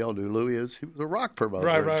that, we all knew Louis as he was a rock promoter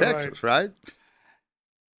in Texas, right?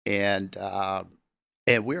 And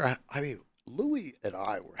Louis and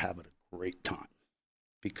I were having a great time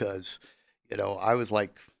because, I was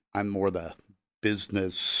like, I'm more the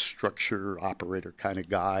business structure operator kind of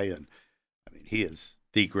guy, and I mean, he is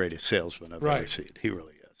the greatest salesman I've ever seen. He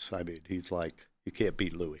really is. I mean, he's like, you can't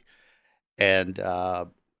beat Louis. And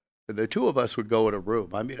the two of us would go in a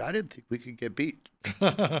room. I mean, I didn't think we could get beat.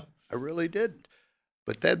 I really didn't.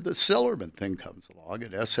 But then the Silverman thing comes along,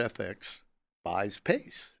 and SFX buys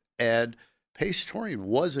Pace. And Pace Touring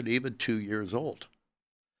wasn't even 2 years old.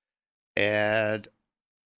 And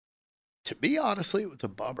to me, honestly, it was a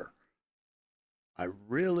bummer. I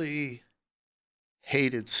really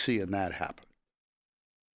hated seeing that happen,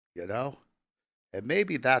 And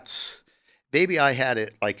maybe I had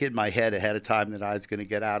it like in my head ahead of time that I was going to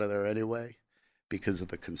get out of there anyway because of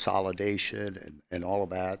the consolidation and all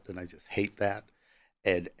of that, and I just hate that.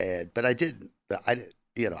 But I didn't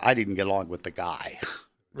get along with the guy.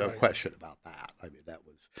 No question about that. I mean,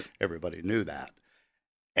 everybody knew that.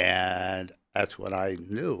 And that's when I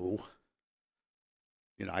knew,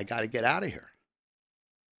 I got to get out of here.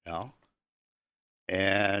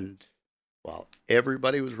 And, well,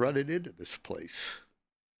 everybody was running into this place.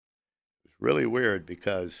 It was really weird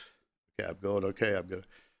because, I'm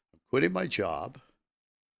quitting my job.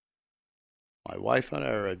 My wife and I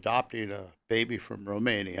are adopting a baby from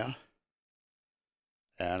Romania,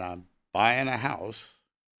 and I'm buying a house.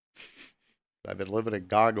 I've been living in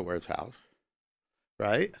Gagaware's house,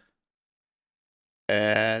 right?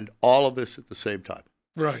 And all of this at the same time.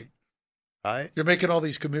 Right. Right? You're making all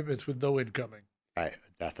these commitments with no incoming. Right,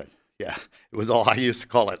 nothing. Yeah, it was all, I used to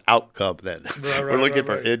call it outcome then. We're looking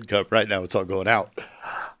for income. Right now it's all going out.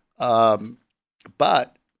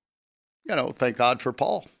 But, thank God for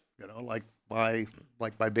Paul, like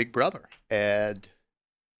my big brother. And,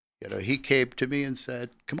 he came to me and said,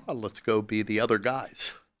 come on, let's go be the other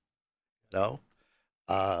guys.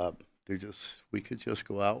 We could just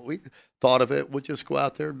go out. We thought of it, we'll just go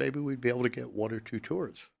out there and maybe we'd be able to get 1 or 2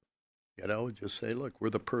 tours, and just say, look, we're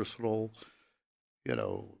the personal,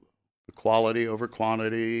 the quality over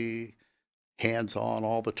quantity, hands-on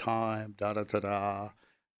all the time, da-da-da-da.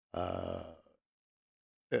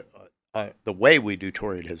 The way we do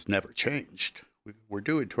touring has never changed. We're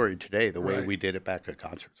doing touring today the way we did it back at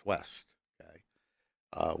Concerts West,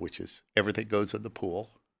 which is everything goes in the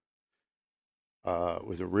pool. It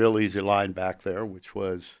was a real easy line back there, which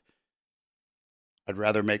was, I'd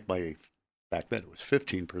rather make back then it was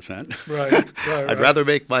 15%. Right. I'd rather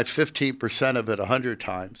make my 15% of it 100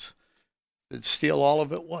 times than steal all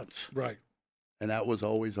of it once. Right. And that was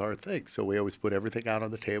always our thing. So we always put everything out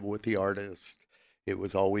on the table with the artist. It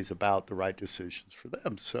was always about the right decisions for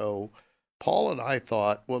them. So Paul and I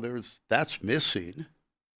thought, well, that's missing,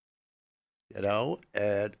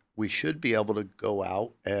 and we should be able to go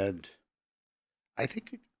out, and I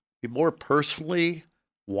think we more personally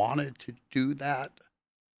wanted to do that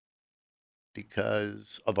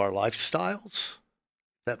because of our lifestyles.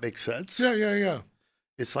 That makes sense? Yeah.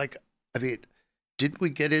 It's like, didn't we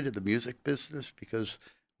get into the music business because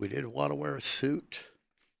we didn't want to wear a suit,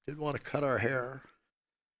 didn't want to cut our hair,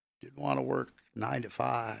 didn't want to work 9 to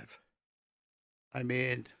 5?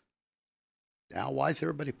 Now why is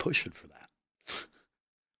everybody pushing for that?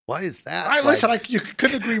 Why is that? Listen, you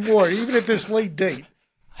couldn't agree more, even at this late date.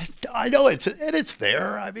 I know it's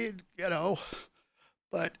there.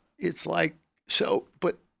 But it's like,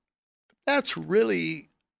 but that's really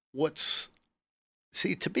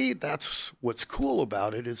to me, that's what's cool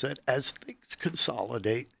about it, is that as things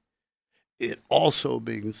consolidate, it also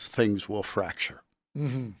means things will fracture.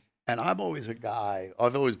 Mm-hmm. And I'm always a guy,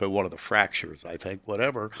 I've always been one of the fractures, I think,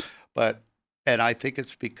 whatever. And I think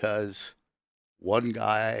it's because one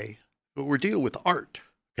guy, we're dealing with art,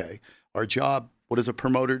 okay? Our job, what does a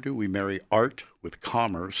promoter do? We marry art with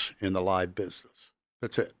commerce in the live business.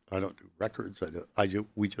 That's it. I don't do records.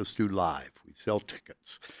 We just do live. We sell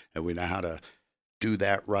tickets, and we know how to do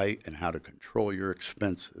that right and how to control your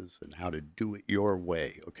expenses and how to do it your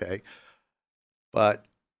way, okay? But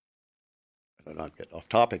I'm not getting off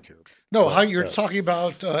topic here. No, how you're talking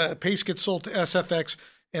about Pace gets sold to SFX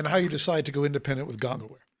and how you decide to go independent with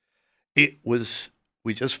Gongaware.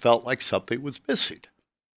 We just felt like something was missing,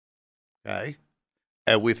 okay?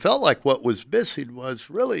 And we felt like what was missing was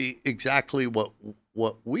really exactly what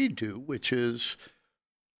we do, which is,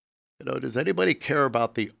 does anybody care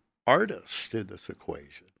about the artist in this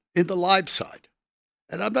equation, in the live side?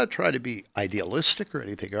 And I'm not trying to be idealistic or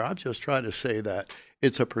anything here. I'm just trying to say that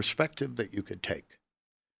it's a perspective that you could take.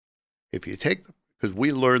 If you take, because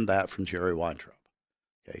we learned that from Jerry Weintraub.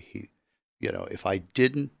 Okay, if I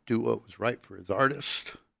didn't do what was right for his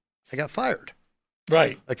artist, I got fired.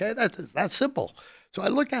 Right. Okay, that's simple. So I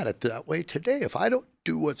look at it that way today. If I don't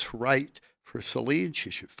do what's right for Celine, she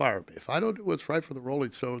should fire me. If I don't do what's right for the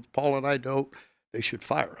Rolling Stones, Paul and I don't, they should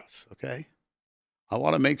fire us, okay? I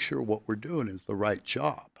want to make sure what we're doing is the right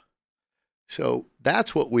job. So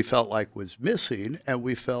that's what we felt like was missing, and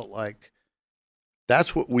we felt like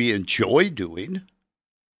that's what we enjoy doing,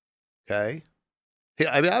 okay?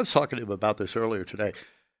 I was talking to him about this earlier today.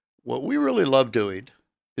 What we really love doing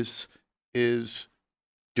is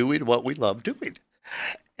doing what we love doing.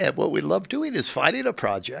 And what we love doing is finding a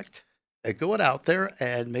project and going out there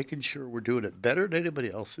and making sure we're doing it better than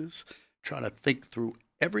anybody else's, trying to think through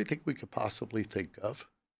everything we could possibly think of.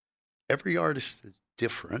 Every artist is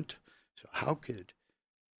different. So how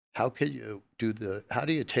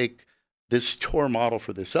do you take this tour model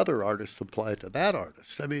for this other artist and apply it to that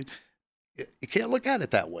artist? You can't look at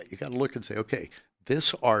it that way. You got to look and say, okay,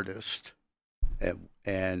 this artist,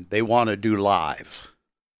 and they want to do live.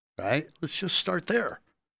 right? Let's just start there.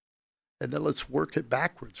 And then let's work it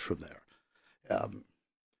backwards from there.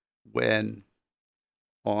 When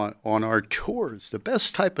on our tours, the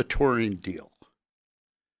best type of touring deal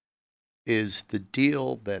is the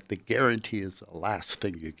deal that the guarantee is the last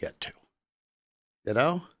thing you get to, you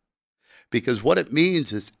know? Because what it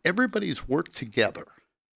means is everybody's worked together.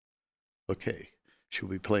 Okay, should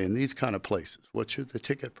we play in these kind of places? What should the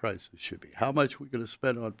ticket prices should be? How much are we going to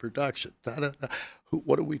spend on production?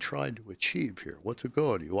 What are we trying to achieve here? What's it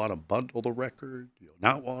going? Do you want to bundle the record? Do you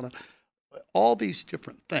not want to? All these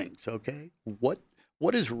different things, okay? What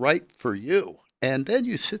is right for you? And then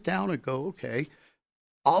you sit down and go, okay,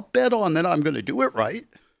 I'll bet on that I'm going to do it right.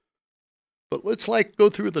 But let's go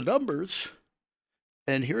through the numbers,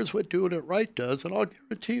 and here's what doing it right does, and I'll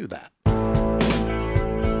guarantee you that.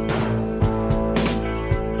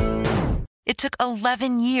 It took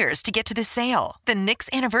 11 years to get to this sale. The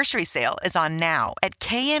Knix Anniversary Sale is on now at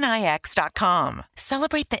knix.com.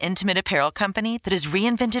 Celebrate the intimate apparel company that has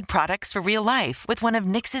reinvented products for real life with one of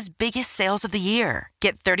Knix's biggest sales of the year.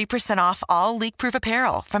 Get 30% off all leak-proof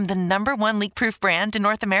apparel from the #1 leak-proof brand in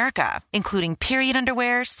North America, including period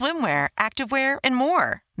underwear, swimwear, activewear, and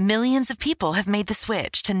more. Millions of people have made the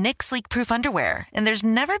switch to Knix leak-proof underwear, and there's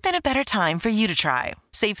never been a better time for you to try.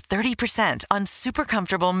 Save 30% on super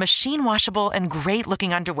comfortable, machine-washable, and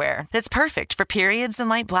great-looking underwear that's perfect for periods and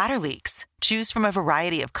light bladder leaks. Choose from a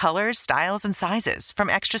variety of colors, styles, and sizes, from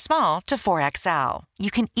extra small to 4XL. You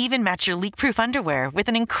can even match your leak-proof underwear with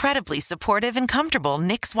an incredibly supportive and comfortable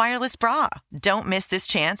Knix wireless bra. Don't miss this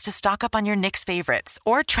chance to stock up on your Knix favorites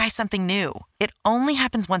or try something new. It only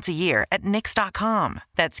happens once a year at Knix.com.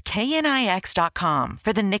 That's knix.com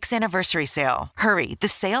for the Knix Anniversary Sale. Hurry, the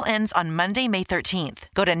sale ends on Monday, May 13th.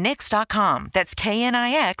 Go to Knix.com. That's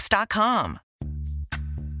knix.com.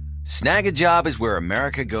 Snag a Job is where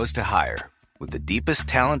America goes to hire, with the deepest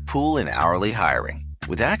talent pool in hourly hiring.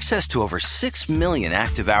 With access to over 6 million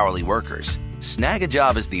active hourly workers, Snag a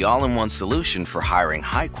Job is the all-in-one solution for hiring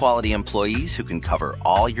high-quality employees who can cover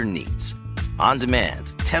all your needs. On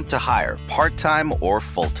demand, temp to hire, part-time or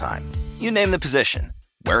full-time. You name the position.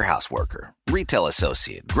 Warehouse worker, retail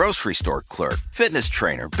associate, grocery store clerk, fitness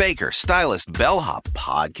trainer, baker, stylist, bellhop,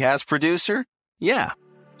 podcast producer. Yeah,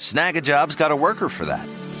 Snag a Job's got a worker for that.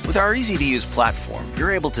 With our easy-to-use platform,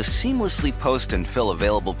 you're able to seamlessly post and fill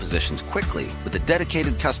available positions quickly with a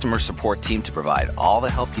dedicated customer support team to provide all the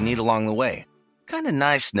help you need along the way. Kind of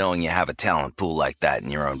nice knowing you have a talent pool like that in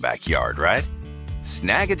your own backyard, right?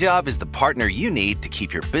 Snag a Job is the partner you need to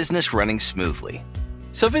keep your business running smoothly.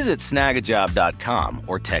 So visit snagajob.com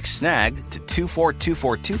or text SNAG to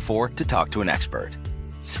 242424 to talk to an expert.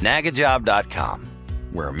 Snagajob.com,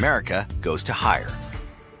 where America goes to hire.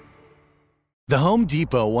 The Home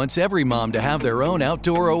Depot wants every mom to have their own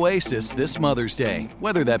outdoor oasis this Mother's Day,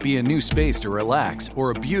 whether that be a new space to relax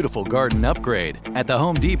or a beautiful garden upgrade. At the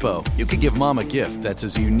Home Depot, you can give mom a gift that's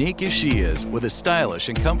as unique as she is, with a stylish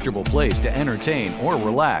and comfortable place to entertain or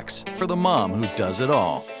relax for the mom who does it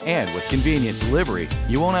all. And with convenient delivery,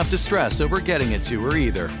 you won't have to stress over getting it to her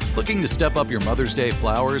either. Looking to step up your Mother's Day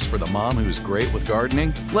flowers for the mom who's great with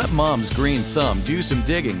gardening? Let Mom's green thumb do some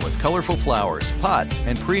digging with colorful flowers, pots,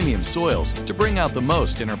 and premium soils to bring out the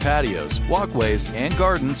most in her patios, walkways, and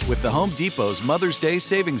gardens with the Home Depot's Mother's Day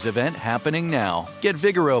Savings Event happening now. Get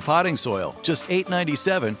Vigoro potting soil, just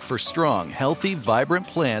 $8.97 for strong, healthy, vibrant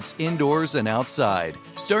plants indoors and outside.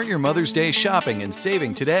 Start your Mother's Day shopping and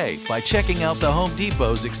saving today by checking out the Home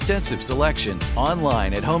Depot's extensive selection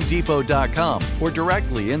online at HomeDepot.com or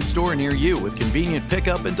directly in store near you with convenient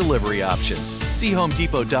pickup and delivery options. See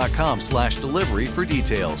HomeDepot.com/delivery for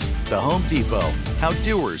details. The Home Depot, how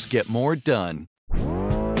doers get more done.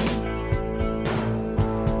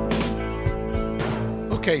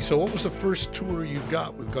 Okay, so what was the first tour you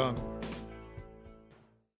got with Gone?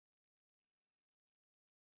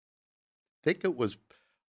 I think it was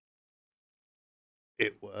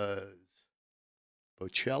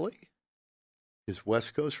Bocelli, his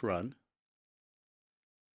West Coast run.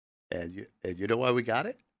 And you know why we got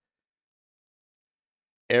it?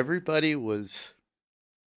 Everybody was,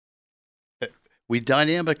 we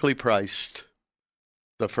dynamically priced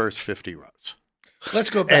the first 50 rows.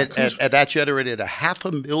 Let's go back. And that generated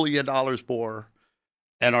 $500,000 more,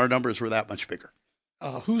 and our numbers were that much bigger.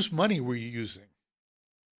 Whose money were you using?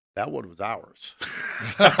 That one was ours.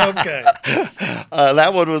 Okay.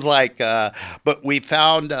 That one was but we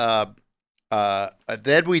found,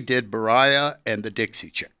 then we did Mariah and the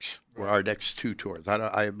Dixie Chicks were our next two tours.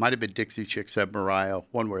 I might have been Dixie Chicks and Mariah,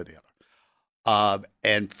 one way or the other.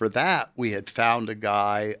 And for that, we had found a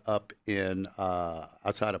guy up in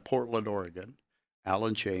outside of Portland, Oregon,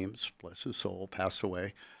 Alan James, bless his soul, passed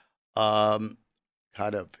away.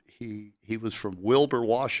 kind of, he was from Wilbur,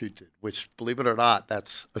 Washington, which, believe it or not,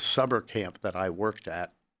 that's a summer camp that I worked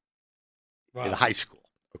at in high school,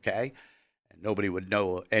 okay? And nobody would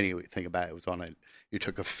know anything about it. It was you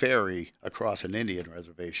took a ferry across an Indian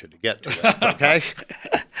reservation to get to it, okay?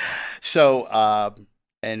 So,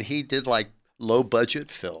 and he did like low-budget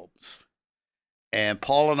films. And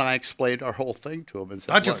Paul and I explained our whole thing to him. And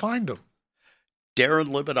said, how'd you find him? Darren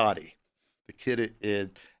Libinati, the kid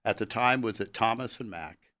at the time was at Thomas and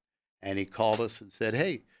Mack. And he called us and said,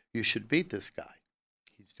 hey, you should meet this guy.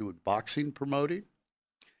 He's doing boxing promoting,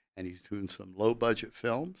 and he's doing some low-budget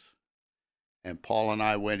films. And Paul and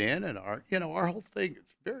I went in, and our whole thing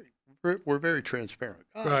is we're very transparent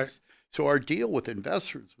guys. Right. So our deal with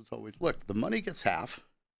investors was always, look, the money gets half,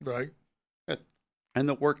 right, and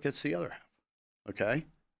the work gets the other half, okay?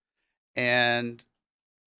 And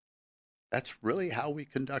that's really how we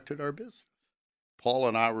conducted our business. Paul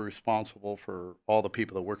and I were responsible for all the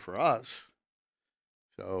people that work for us.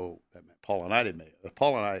 So that meant Paul and I didn't make it.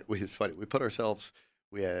 Paul and I, it's funny,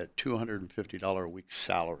 we had $250 a week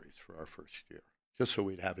salaries for our first year, just so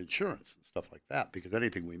we'd have insurance and stuff like that, because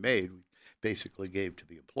anything we made, we basically gave to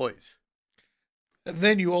the employees. And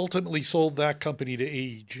then you ultimately sold that company to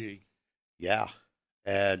AEG. Yeah.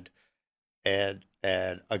 And a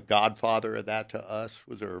godfather of that to us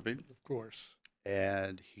was Irving. Of course.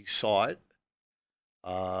 And he saw it.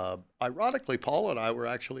 Ironically, Paul and I were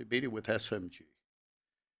actually meeting with SMG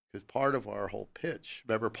because part of our whole pitch,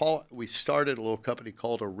 remember, Paul, we started a little company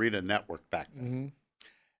called Arena Network back then. Mm-hmm.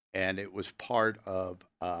 And it was part of,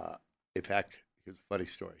 in fact, here's a funny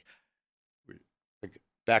story.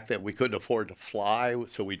 Back then, we couldn't afford to fly,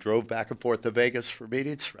 so we drove back and forth to Vegas for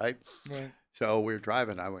meetings, right? Right. So we were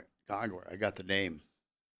driving. I went, Gongor, I got the name.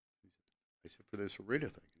 I said, for this arena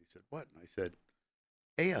thing. He said, what? And I said,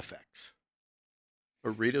 AFX.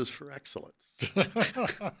 Arenas for Excellence. And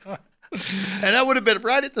that would have been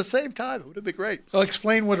right at the same time. It would have been great. Well,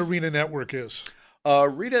 explain what Arena Network is.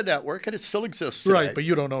 Arena Network, and it still exists today. Right, but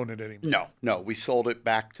you don't own it anymore. No. We sold it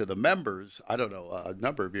back to the members, I don't know, a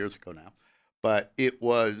number of years ago now. But it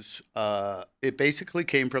was, it basically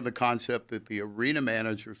came from the concept that the arena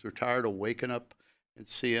managers were tired of waking up and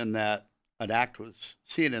seeing that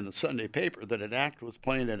seeing in the Sunday paper that an act was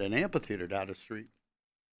playing at an amphitheater down the street.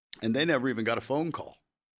 And they never even got a phone call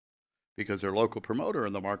because their local promoter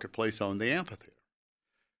in the marketplace owned the amphitheater.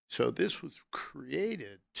 So this was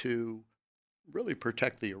created to really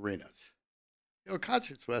protect the arenas.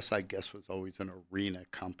 Concerts West, I guess, was always an arena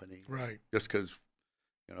company. Right. Just because,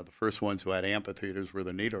 the first ones who had amphitheaters were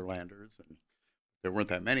the Nederlanders, and there weren't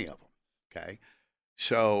that many of them, okay?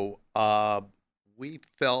 So we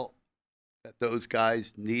felt that those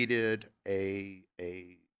guys needed a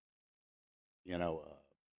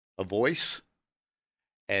voice.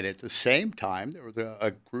 And at the same time, there was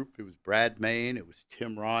a group. It was Brad Main. It was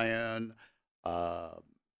Tim Ryan,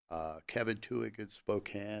 Kevin Tuig in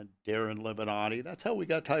Spokane, Darren Libinati. That's how we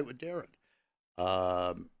got tight with Darren.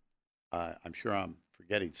 I'm sure I'm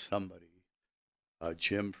forgetting somebody.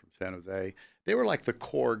 Jim from San Jose. They were like the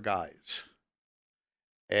core guys.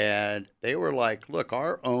 And they were like, look,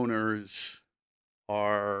 our owners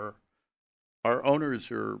are,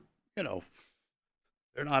 they're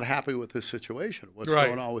not happy with this situation. What's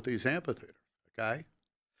going on with these amphitheaters, okay?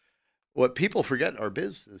 What people forget in our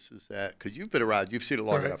business is that, because you've been around, you've seen it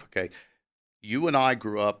long enough, okay? You and I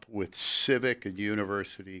grew up with civic and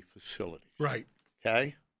university facilities. Right.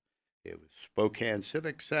 Okay? It was Spokane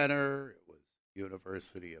Civic Center. It was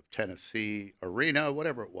University of Tennessee Arena,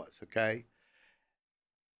 whatever it was, okay?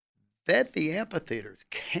 Then the amphitheaters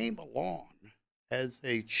came along as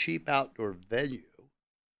a cheap outdoor venue,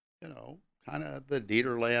 kind of the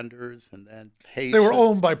Nederlanders, and then Pace. They were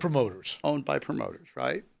owned by promoters. Owned by promoters,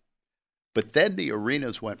 right? But then the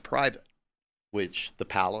arenas went private, which the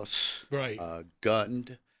Palace,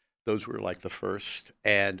 Gund, those were like the first.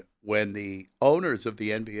 And when the owners of the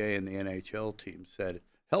NBA and the NHL team said,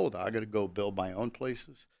 hell with it, I got to go build my own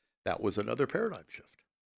places, that was another paradigm shift,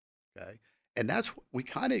 okay? And that's, we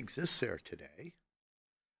kind of exist there today.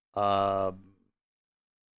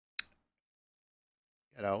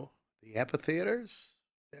 The amphitheaters,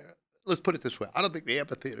 let's put it this way. I don't think the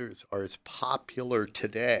amphitheaters are as popular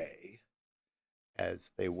today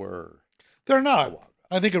as they were. They're not.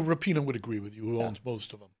 I think Rapina would agree with you, who owns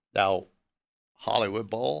most of them. Now, Hollywood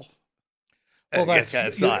Bowl. Well, that's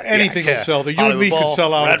not, anything will sell. You Hollywood and me Bowl, could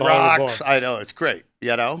sell out Red of the Hollywood Rocks. Bar. I know, it's great,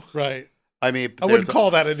 Right. I mean, I wouldn't call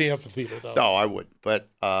that an amphitheater, though. No, I wouldn't. But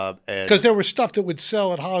because there was stuff that would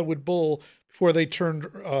sell at Hollywood Bowl before they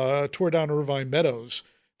tore down Irvine Meadows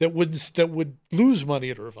that would lose money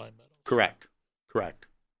at Irvine Meadows. Correct.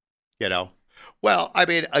 you know. Well, I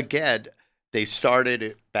mean, again, they started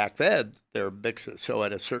it back then. They're mixing. So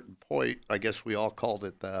at a certain point, I guess we all called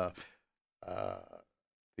it the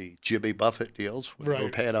Jimmy Buffett deals. When they were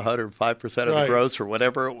paying 105% of the gross or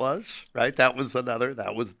whatever it was, right? That was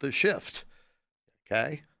the shift.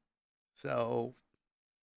 Okay. So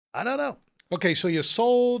I don't know. Okay, so you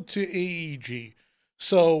sold to AEG.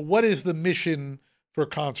 So what is the mission for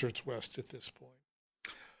Concerts West at this point?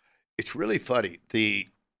 It's really funny. The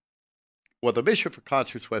mission for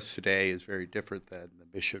Concerts West today is very different than the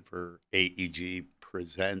mission for AEG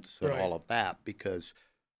Presents and all of that, because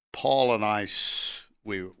Paul and I,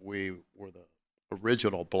 we were the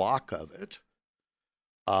original block of it.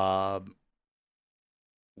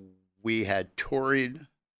 We had touring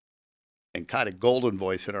and kind of Golden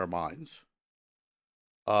Voice in our minds.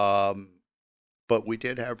 But we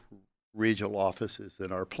did have regional offices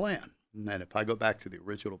in our plan. And then if I go back to the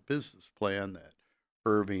original business plan that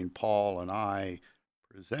Irving, Paul, and I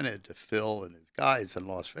presented to Phil and his guys in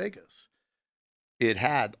Las Vegas, it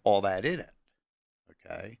had all that in it,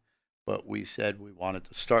 okay? But we said we wanted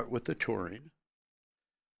to start with the touring.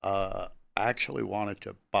 Actually wanted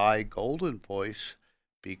to buy Golden Voice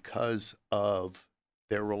because of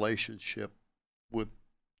their relationship with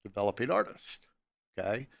developing artists,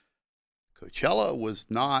 okay? Coachella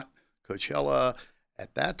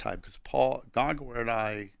at that time, because Paul Gongwer and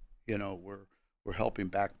I, were helping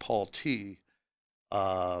back Paul T.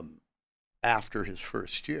 After his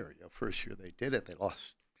first year. First year they did it, they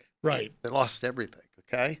lost. Right. They lost everything.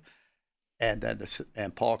 Okay. And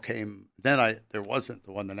then Paul came. Then there wasn't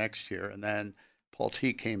the one the next year, and then Paul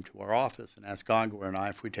T. came to our office and asked Gongwer and I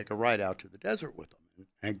if we'd take a ride out to the desert with him.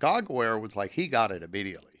 And Gongwer was like, he got it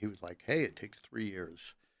immediately. He was like, hey, it takes 3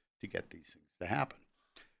 years to get these things to happen.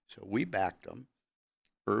 So we backed him.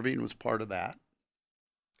 Irving was part of that.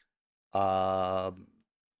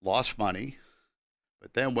 Lost money.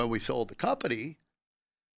 But then when we sold the company,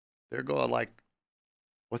 they're going like,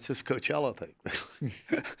 what's this Coachella thing?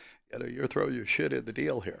 You're throwing your shit in the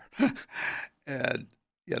deal here. And,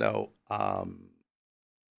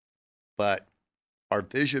 but our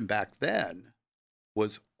vision back then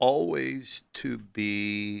was always to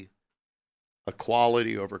be a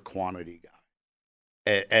quality over quantity guy.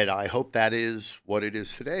 And I hope that is what it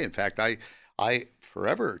is today. In fact, I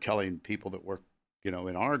forever telling people that work,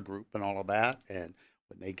 in our group and all of that, and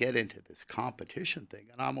when they get into this competition thing,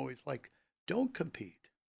 and I'm always like, don't compete.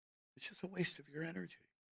 It's just a waste of your energy.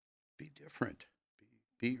 Be different.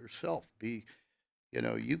 Be yourself. You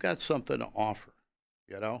got something to offer,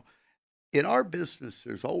 In our business,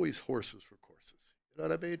 there's always horses for courses. You know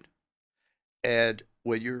what I mean? And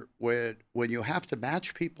when you have to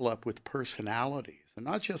match people up with personalities, and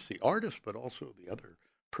not just the artists, but also the other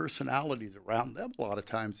personalities around them a lot of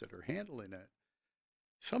times that are handling it,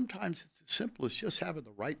 sometimes it's as simple as just having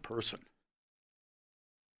the right person,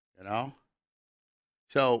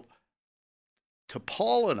 So to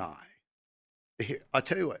Paul and I, I'll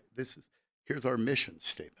tell you what, here's our mission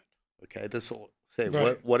statement, okay? This will say,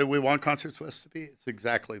 what do we want Concerts West to be? It's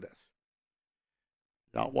exactly this.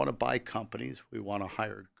 Not want to buy companies. We want to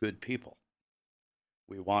hire good people.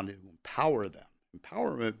 We want to empower them.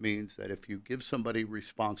 Empowerment means that if you give somebody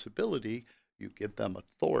responsibility, you give them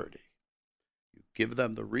authority. You give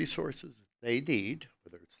them the resources that they need,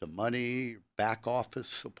 whether it's the money, back office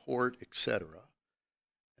support, etc.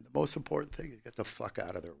 And the most important thing is get the fuck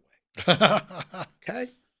out of their way.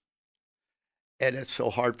 Okay? And it's so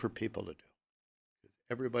hard for people to do.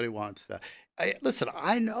 Everybody wants that. I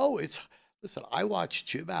watch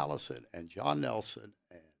Jim Allison and John Nelson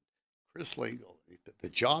and Chris Lingle, the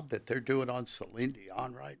job that they're doing on Celine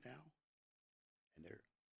Dion right now, and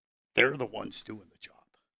they're the ones doing the job.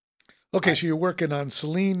 Okay, so you're working on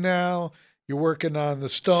Celine now. You're working on the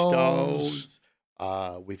Stones.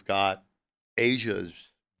 We've got Asia's.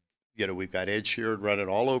 We've got Ed Sheeran running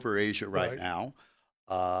all over Asia right now.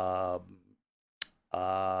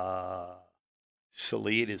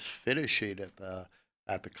 Celine is finishing at the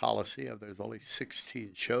Coliseum. There's only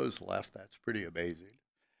 16 shows left. That's pretty amazing.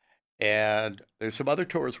 And there's some other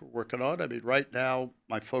tours we're working on. I mean, right now,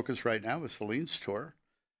 my focus right now is Celine's tour,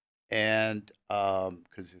 and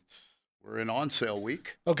because we're in on sale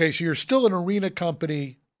week. Okay, so you're still an arena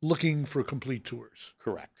company looking for complete tours.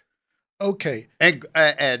 Correct. Okay, and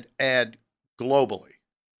globally,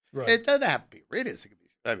 right? It doesn't have to be arenas. It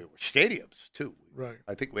can be. We're stadiums too. Right.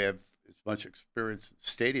 I think we have as much experience in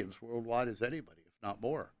stadiums worldwide as anybody, if not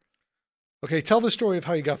more. Okay, tell the story of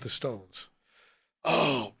how you got the Stones.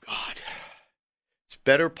 Oh, God. It's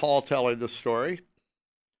better Paul telling the story.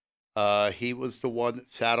 He was the one that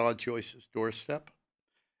sat on Joyce's doorstep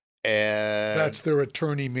And That's their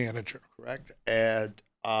attorney manager. correct. And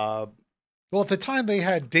Well, at the time they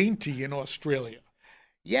had Dainty in Australia.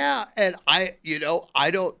 yeah, and I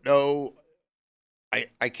don't know.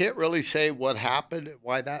 I can't really say what happened and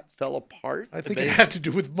why that fell apart. I think it had to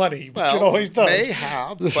do with money, which it Well, always does. may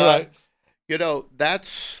have, but Right.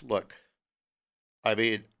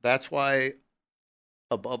 that's why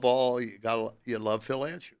above all you love Phil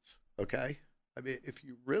Anschutz, okay? I mean, if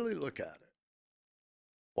you really look at it,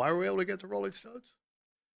 why were we able to get the Rolling Stones?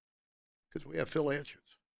 Because we have Phil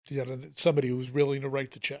Anschutz. Yeah, somebody who's willing to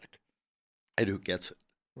write the check. And who gets it.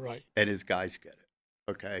 Right. And his guys get it,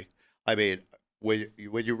 okay? I mean, when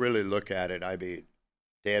you really look at it, I mean,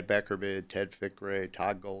 Dan Beckerman, Ted Fickray,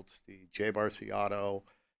 Todd Goldstein, Jay Marciano,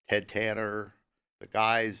 Ted Tanner, the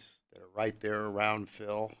guys that are right there around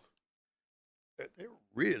Phil, they're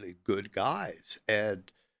really good guys.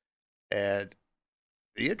 And the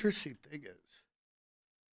interesting thing is,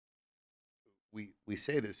 we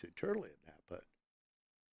say this internally in that, but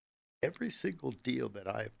every single deal that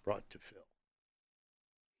I've brought to Phil,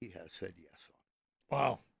 he has said yes on.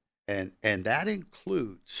 Wow. And that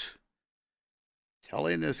includes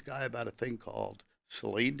telling this guy about a thing called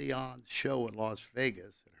Celine Dion's show in Las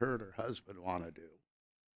Vegas that her and her husband want to do.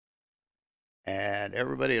 And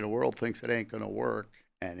everybody in the world thinks it ain't going to work.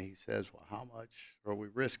 And he says, well, how much are we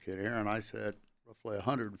risking here? And I said, roughly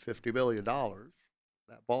 $150 million.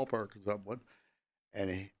 That ballpark is up one. And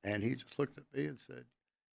he just looked at me and said,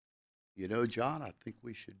 John, I think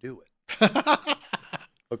we should do it.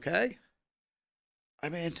 Okay? I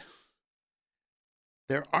mean,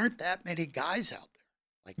 there aren't that many guys out there.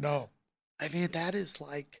 Like, no. I mean, that is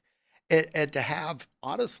like, and to have,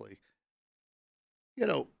 honestly,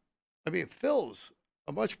 Phil's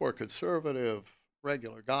a much more conservative,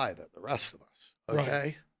 regular guy than the rest of us, okay?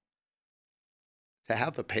 Right. To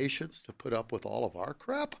have the patience to put up with all of our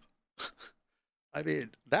crap, I mean,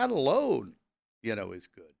 that alone, is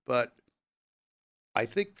good. But I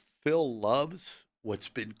think Phil loves what's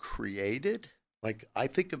been created. Like, I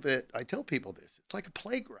think of it, I tell people this, it's like a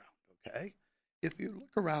playground, okay? If you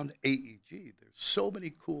look around AEG, there's so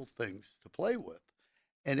many cool things to play with.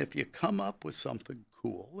 And if you come up with something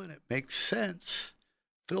cool and it makes sense,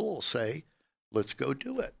 Phil will say, let's go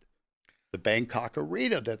do it. The Bangkok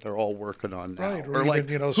Arena that they're all working on now. Right, or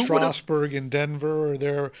even, who Strasbourg in Denver, or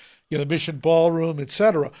their, the Mission Ballroom,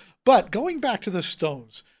 etc. But going back to the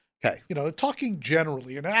Stones, okay, talking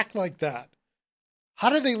generally, an act like that, how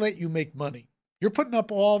do they let you make money? You're putting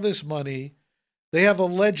up all this money. They have a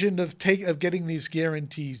legend of getting these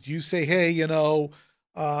guarantees. Do you say, hey,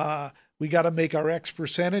 we got to make our X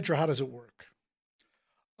percentage, or how does it work?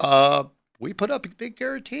 We put up big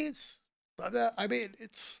guarantees. I mean,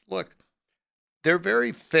 look, they're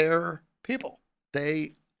very fair people.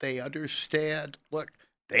 They understand. Look,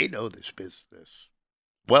 they know this business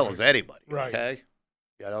well as anybody. Right. Okay,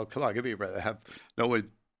 come on, give me a breath. Have no one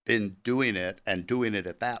been doing it and doing it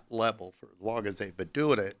at that level for as long as they've been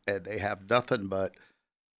doing it, and they have nothing but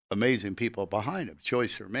amazing people behind them.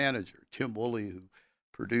 Joyce, their manager, Tim Woolley, who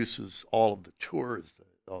produces all of the tours,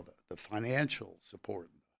 all the financial support,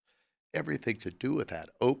 everything to do with that.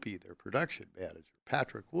 Opie, their production manager,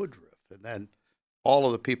 Patrick Woodruff, and then all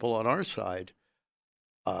of the people on our side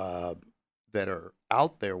that are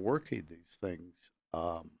out there working these things.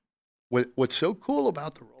 What's so cool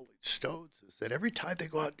about the Rolling Stones is that every time they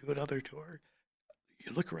go out and do another tour,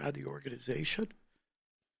 you look around the organization,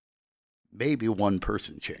 maybe one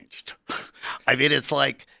person changed. I mean, it's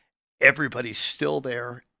like everybody's still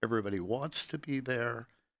there. Everybody wants to be there.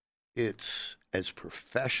 It's as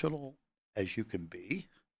professional as you can be,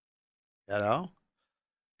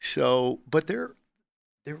 So, but they're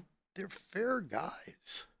fair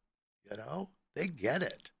guys, They get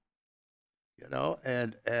it,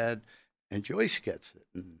 and Joyce gets it,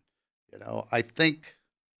 and I think,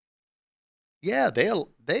 yeah,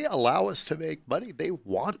 they allow us to make money. They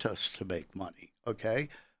want us to make money, okay,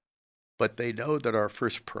 but they know that our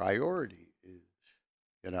first priority is,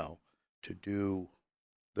 to do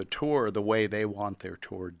the tour the way they want their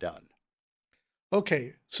tour done.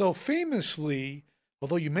 Okay, so famously,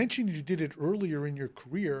 although you mentioned you did it earlier in your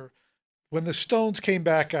career, when the Stones came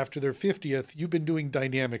back after their 50th, you've been doing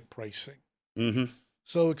dynamic pricing. Mm-hmm.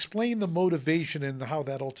 So explain the motivation and how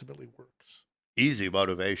that ultimately works. Easy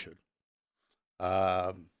motivation.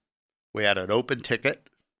 We had an open ticket,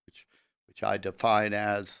 which I define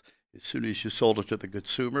as soon as you sold it to the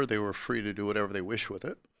consumer, they were free to do whatever they wish with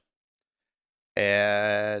it.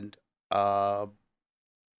 And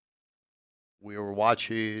we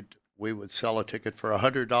would sell a ticket for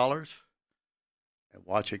 $100 and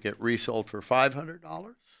watch it get resold for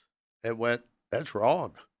 $500. It went, that's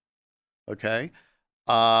wrong. Okay?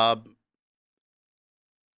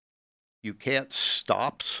 You can't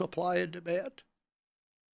stop supply and demand.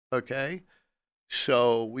 Okay?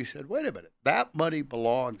 So we said, wait a minute, that money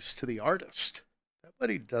belongs to the artist. That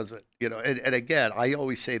money doesn't, and again, I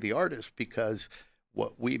always say the artist because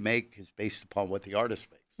what we make is based upon what the artist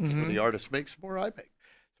makes. Mm-hmm. So the artist makes more, I make.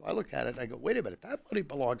 So I look at it and I go, wait a minute, that money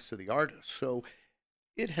belongs to the artist. So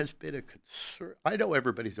it has been a concern. I know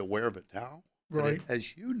everybody's aware of it now. Right.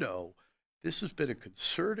 As you know, this has been a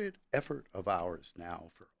concerted effort of ours now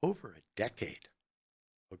for over a decade,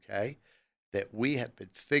 okay, that we have been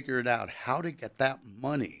figuring out how to get that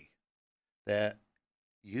money that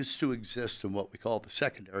used to exist in what we call the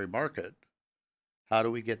secondary market, how do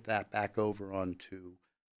we get that back over onto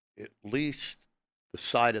at least the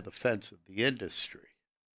side of the fence of the industry?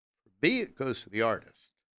 For me, it goes to the artist.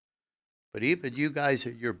 But even you guys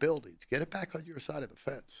in your buildings, get it back on your side of the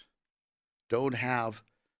fence. Don't have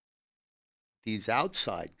these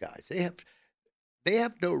outside guys. They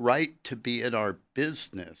have no right to be in our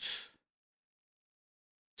business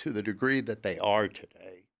to the degree that they are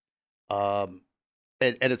today. And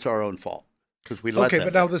it's our own fault because we let them. Okay,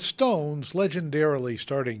 but now the Stones, legendarily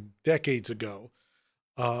starting decades ago,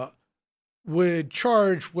 would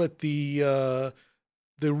charge what the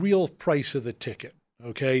real price of the ticket,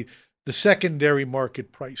 okay, the secondary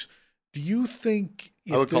market price. Do you think...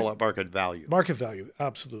 I would call it market value. Market value,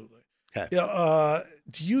 absolutely. Okay.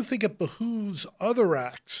 Do you think it behooves other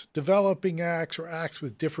acts, developing acts or acts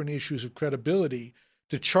with different issues of credibility,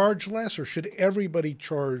 to charge less, or should everybody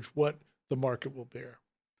charge what the market will bear?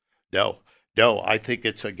 No. I think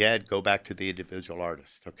it's, again, go back to the individual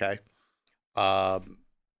artist, okay? For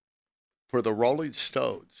the Rolling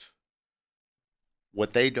Stones,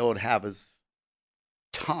 what they don't have is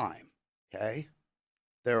time, okay?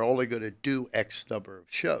 They're only going to do X number of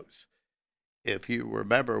shows. If you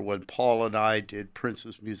remember when Paul and I did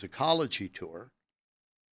Prince's Musicology tour,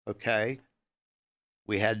 okay,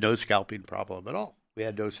 we had no scalping problem at all. We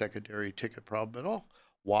had no secondary ticket problem at all.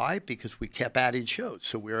 Why? Because we kept adding shows.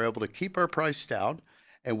 So we were able to keep our price down,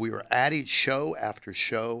 and we were adding show after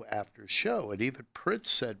show after show. And even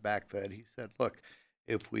Prince said back then, he said, look,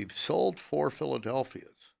 if we've sold 4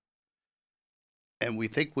 Philadelphias and we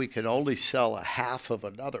think we can only sell a half of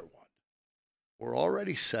another one, we're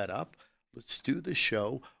already set up. Let's do the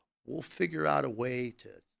show. We'll figure out a way to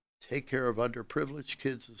take care of underprivileged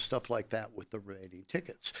kids and stuff like that with the remaining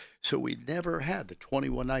tickets. So we never had the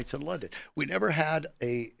 21 nights in London. We never had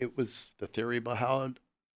it was the theory behind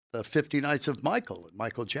the 50 Nights of Michael and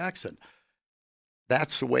Michael Jackson.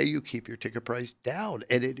 That's the way you keep your ticket price down.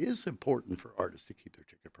 And it is important for artists to keep their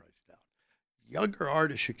ticket price down. Younger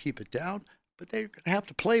artists should keep it down, but they're going to have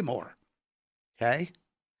to play more. Okay?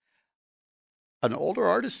 An older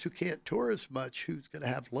artist who can't tour as much, who's going to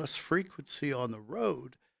have less frequency on the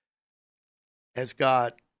road, has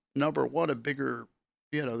got, number one, a bigger,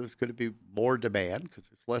 there's going to be more demand because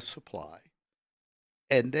there's less supply.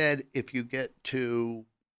 And then if you get to,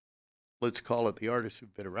 let's call it the artists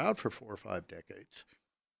who've been around for 4 or 5 decades,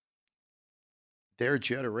 their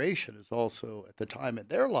generation is also at the time in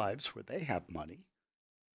their lives where they have money.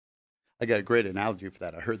 I got a great analogy for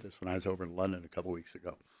that. I heard this when I was over in London a couple of weeks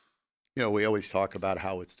ago. We always talk about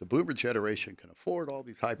how it's the boomer generation can afford all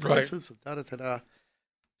these high prices. Right.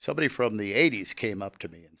 Somebody from the 80s came up to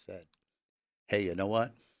me and said, hey, you know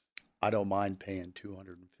what? I don't mind paying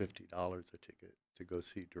 $250 a ticket to go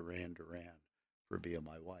see Duran Duran for being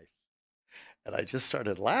my wife. And I just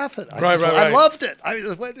started laughing. I loved it.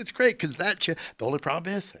 It's great because the only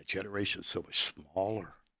problem is that generation is so much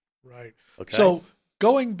smaller. Right. Okay. So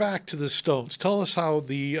going back to the Stones, tell us how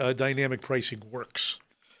the dynamic pricing works.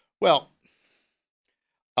 Well,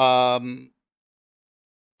 I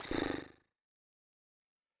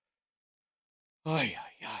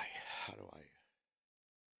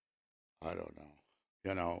don't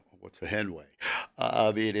know. What's a Henway?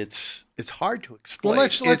 I mean, it's hard to explain. Well,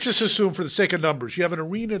 let's just assume for the sake of numbers, you have an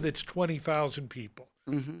arena that's 20,000 people.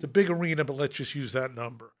 Mm-hmm. It's a big arena, but let's just use that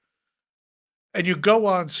number. And you go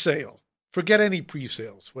on sale. Forget any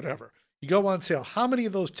pre-sales, whatever. You go on sale. How many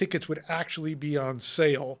of those tickets would actually be on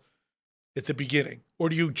sale at the beginning? Or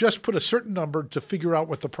do you just put a certain number to figure out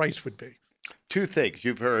what the price would be? 2 things.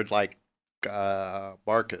 You've heard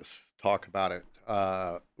Marcus talk about it,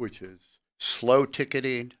 which is slow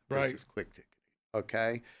ticketing versus quick ticketing,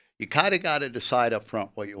 okay? You kind of got to decide up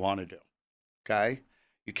front what you want to do, okay?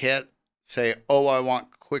 You can't say, oh, I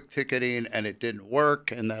want quick ticketing and it didn't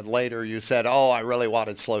work, and then later you said, oh, I really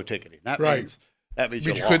wanted slow ticketing. That means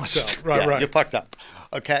you couldn't lost. sell. Right. You fucked up,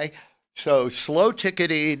 okay? So slow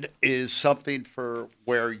ticketing is something for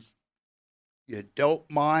where you don't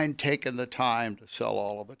mind taking the time to sell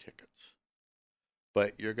all of the tickets,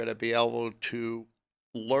 but you're going to be able to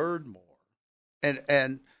learn more.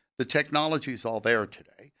 And the technology is all there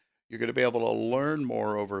today. You're going to be able to learn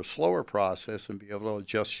more over a slower process and be able to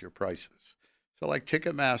adjust your prices. So like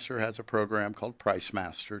Ticketmaster has a program called Price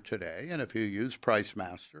Master today. And if you use Price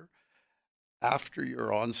Master, after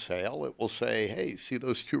you're on sale, it will say, hey, see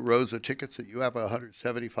those 2 rows of tickets that you have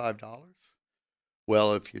 $175?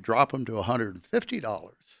 Well, if you drop them to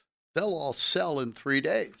 $150, they'll all sell in 3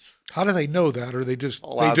 days. How do they know that? Or they just,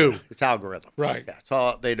 they do? It's algorithm. Right. Yeah,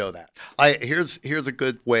 so they know that. Here's a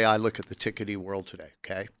good way I look at the ticketing world today,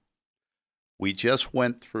 okay? We just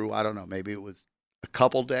went through, I don't know, maybe it was a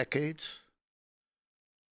couple decades,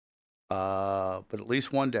 but at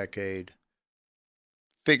least 1 decade,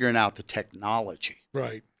 figuring out the technology.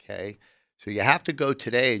 Right. Okay. So you have to go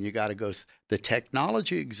today and you got to go. The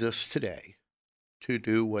technology exists today to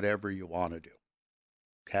do whatever you want to do.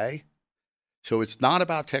 Okay. So it's not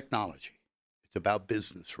about technology. It's about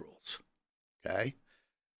business rules. Okay.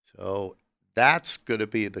 So that's going to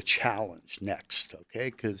be the challenge next.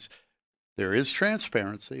 Okay. Because there is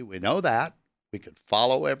transparency. We know that. We can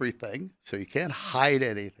follow everything. So you can't hide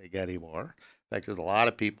anything anymore. In fact, there's a lot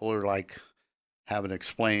of people who are like, haven't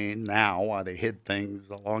explained now why they hid things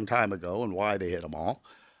a long time ago and why they hid them all.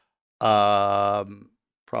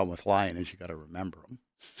 Problem with lying is you got to remember them.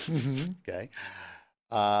 Mm-hmm. Okay.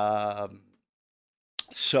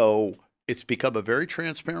 So it's become a very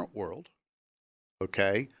transparent world.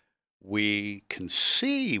 Okay. We can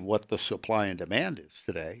see what the supply and demand is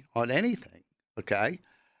today on anything. Okay.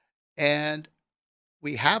 And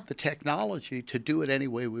we have the technology to do it any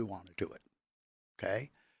way we want to do it. Okay.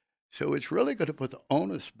 So it's really going to put the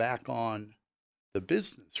onus back on the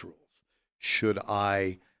business rules. Should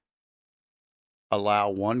I allow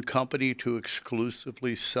one company to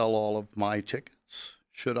exclusively sell all of my tickets?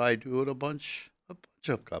 Should I do it a bunch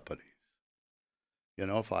of companies? You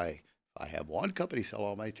know, if I have one company sell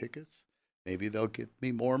all my tickets, maybe they'll give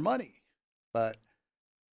me more money. But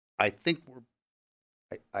I think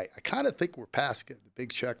I kind of think we're past getting the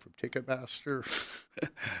big check from Ticketmaster,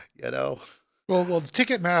 you know. Well, the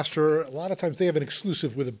Ticketmaster, a lot of times they have an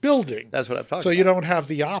exclusive with a building. That's what I'm talking about. So you don't have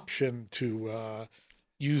the option to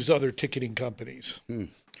use other ticketing companies.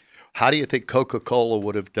 How do you think Coca-Cola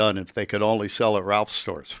would have done if they could only sell at Ralph's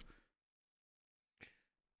stores?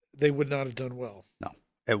 They would not have done well. No.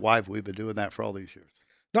 And why have we been doing that for all these years?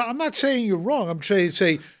 No, I'm not saying you're wrong. I'm trying to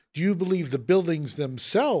say, do you believe the buildings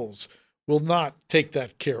themselves will not take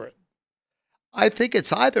that carrot? I think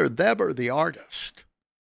it's either them or the artist.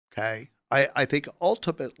 Okay. I think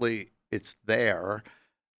ultimately it's there.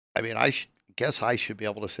 I mean, I guess I should be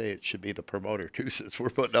able to say it should be the promoter too, since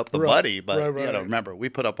we're putting up the money. But you know, remember, we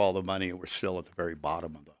put up all the money and we're still at the very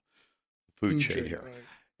bottom of the food chain here. Right.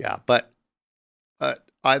 Yeah, but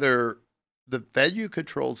either the venue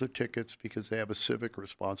controls the tickets because they have a civic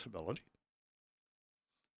responsibility,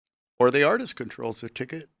 or the artist controls the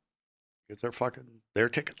ticket because they're fucking their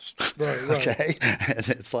tickets. Right. Okay. And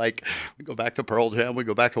it's like, we go back to Pearl Jam, we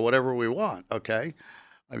go back to whatever we want. Okay.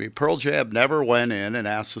 I mean, Pearl Jam never went in and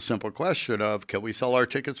asked the simple question of, can we sell our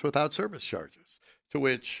tickets without service charges? To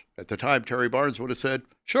which, at the time, Terry Barnes would have said,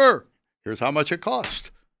 sure, here's how much it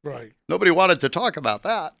cost. Right. Nobody wanted to talk about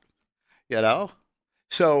that, you know?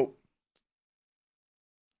 So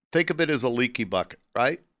think of it as a leaky bucket,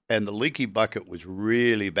 right? And the leaky bucket was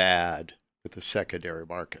really bad with the secondary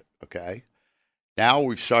market, okay? Now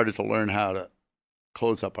we've started to learn how to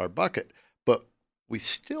close up our bucket, but we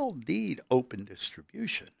still need open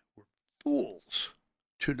distribution. We're fools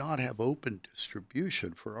to not have open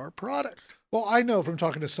distribution for our product. Well, I know from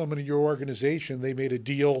talking to someone in your organization, they made a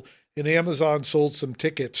deal and Amazon sold some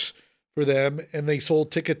tickets for them, and they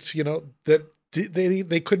sold tickets, you know, that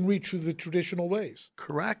they couldn't reach through the traditional ways.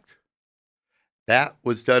 Correct. That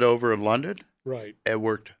was done over in London. Right. It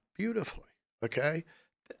worked beautifully. Okay.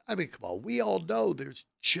 I mean, come on. We all know there's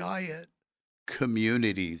giant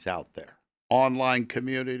communities out there, online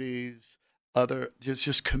communities, there's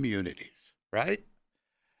just communities, right?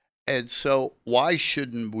 And so why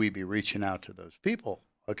shouldn't we be reaching out to those people?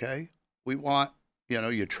 Okay. We want, you know,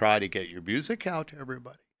 you try to get your music out to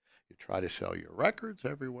everybody. You try to sell your records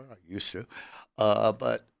everywhere. I used to.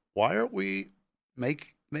 But why aren't we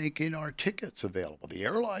making our tickets available? The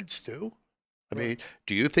airlines do. I mean,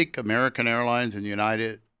 do you think American Airlines and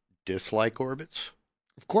United dislike Orbitz?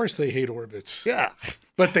 Of course they hate Orbitz. Yeah.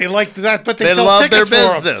 But they like that, but they sell love tickets their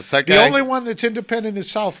for business. them. Okay? The only one that's independent is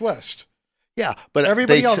Southwest. Yeah, but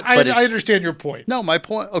everybody else, I understand your point. No, my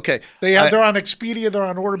point, okay. They're on Expedia, they're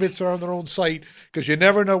on Orbitz, they're on their own site, because you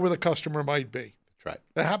never know where the customer might be. That's right.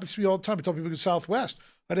 That happens to me all the time. I tell people in Southwest.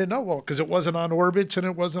 I didn't know, well, because it wasn't on Orbitz and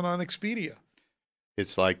it wasn't on Expedia.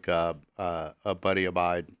 It's like a buddy of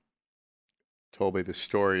mine told me the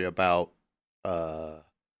story about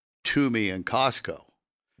Toomey and Costco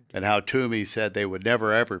and how Toomey said they would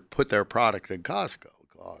never, ever put their product in Costco.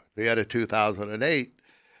 They had a 2008.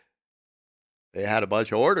 They had a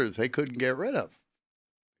bunch of orders they couldn't get rid of.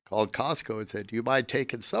 Called Costco and said, do you mind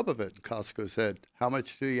taking some of it? And Costco said, how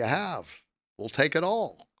much do you have? We'll take it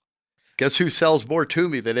all. Guess who sells more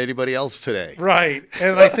Toomey than anybody else today? Right.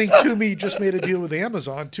 And I think Toomey just made a deal with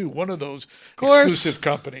Amazon, too, one of those exclusive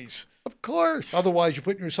companies. Of course. Otherwise, you're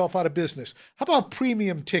putting yourself out of business. How about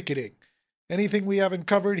premium ticketing? Anything we haven't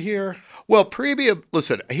covered here? Well, premium,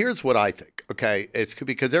 listen, here's what I think, okay? It's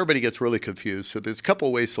because everybody gets really confused. So there's a couple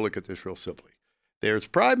of ways to look at this real simply. There's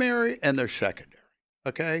primary and there's secondary,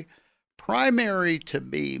 okay? Primary to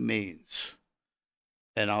me means,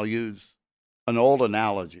 and I'll use an old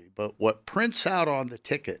analogy, but what prints out on the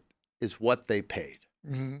ticket is what they paid.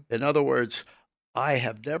 Mm-hmm. In other words, I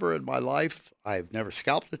have never in my life, I've never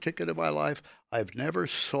scalped a ticket in my life, I've never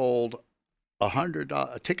sold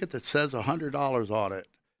a ticket that says $100 on it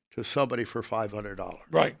to somebody for $500.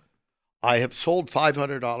 Right. I have sold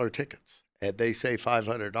 $500 tickets, and they say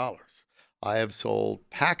 $500. I have sold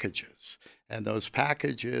packages, and those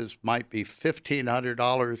packages might be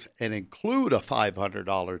 $1,500 and include a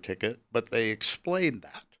 $500 ticket, but they explain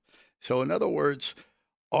that. So in other words,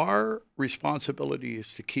 our responsibility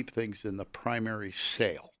is to keep things in the primary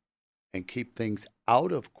sale and keep things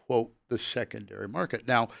out of, quote, the secondary market.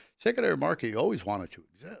 Now, secondary market, you always want it to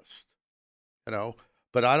exist,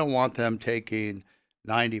 but I don't want them taking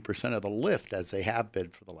 90% of the lift as they have been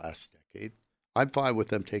for the last decade. I'm fine with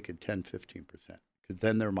them taking 10, 15%, because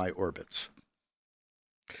then they're my Orbitz.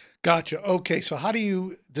 Gotcha. Okay, so how do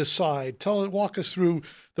you decide? Walk us through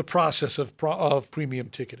the process of premium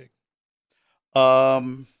ticketing.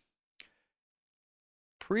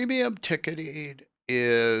 Premium ticketing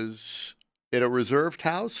is in a reserved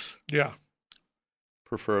house. Yeah.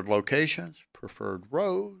 Preferred locations, preferred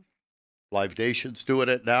rows. Live Nation's doing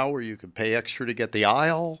it now where you can pay extra to get the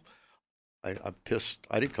aisle. I'm pissed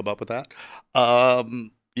I didn't come up with that.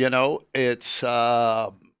 It's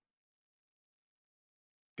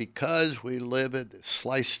because we live in this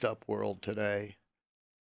sliced up world today,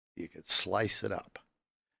 you can slice it up.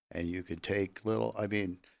 And you can take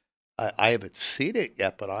I haven't seen it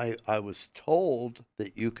yet, but I was told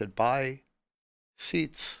that you could buy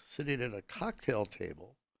seats sitting at a cocktail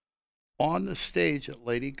table on the stage at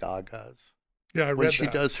Lady Gaga's. Yeah, I read when she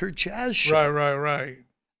does her jazz show. Right.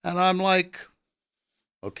 And I'm like,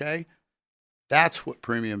 okay, that's what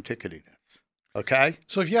premium ticketing is. Okay?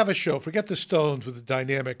 So if you have a show, forget the Stones with the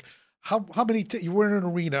dynamic, how many, you were in an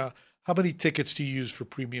arena, how many tickets do you use for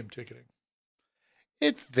premium ticketing?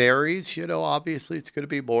 It varies. Obviously it's going to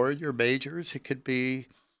be more in your majors. It could be,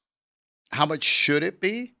 how much should it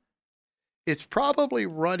be? It's probably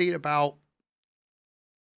running about,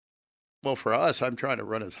 well, for us, I'm trying to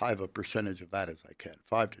run as high of a percentage of that as I can,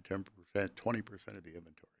 5 to 10%, 20% of the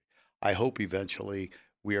inventory. I hope eventually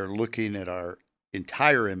we are looking at our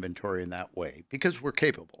entire inventory in that way because we're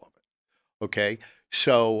capable of it. Okay?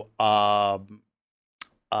 So,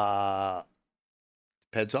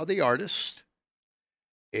 depends on the artist.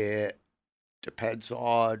 It depends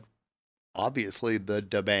on, obviously, the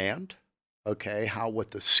demand, okay,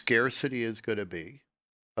 what the scarcity is going to be,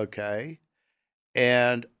 okay,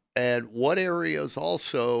 and what areas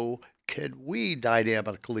also can we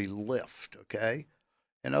dynamically lift, okay?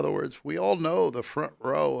 In other words, we all know the front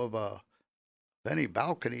row of any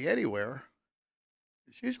balcony anywhere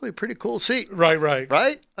is usually a pretty cool seat. Right.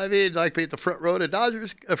 Right? I mean, like the front row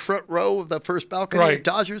of the first balcony at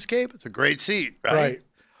Dodgers game, it's a great seat, right?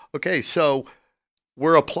 Okay, so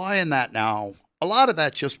we're applying that now. A lot of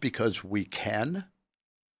that just because we can.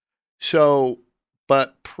 So,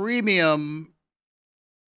 but premium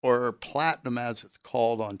or platinum, as it's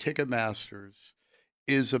called on Ticketmasters,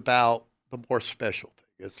 is about the more special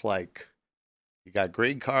thing. It's like you got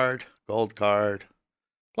green card, gold card,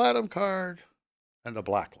 platinum card, and a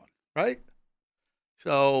black one, right?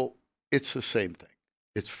 So it's the same thing.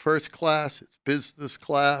 It's first class, it's business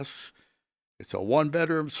class. It's a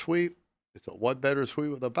one-bedroom suite. It's a one-bedroom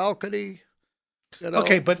suite with a balcony.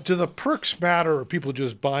 Okay, but do the perks matter, or are people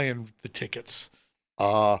just buying the tickets?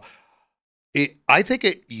 I think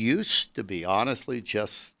it used to be, honestly,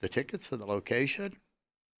 just the tickets and the location.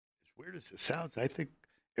 As weird as it sounds, I think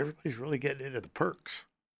everybody's really getting into the perks.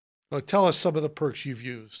 Well, tell us some of the perks you've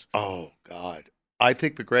used. Oh, God. I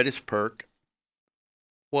think the greatest perk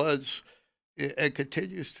is it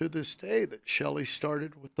continues to this day that Shelley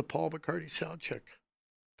started with the Paul McCartney soundcheck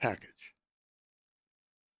package.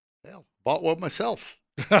 Hell, bought one myself.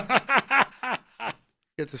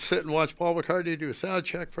 Get to sit and watch Paul McCartney do a sound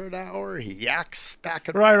check for an hour. He yaks back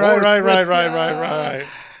and forth. Right.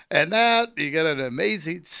 And that, you get an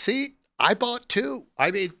amazing seat. I bought two.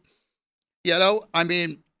 I mean,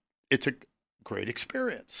 it's a great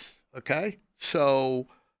experience. Okay. So,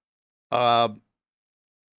 I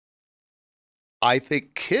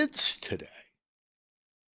think kids today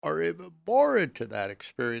are even more into that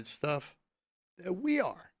experience stuff than we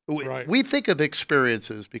are. We think of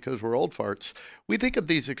experiences, because we're old farts, we think of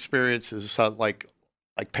these experiences like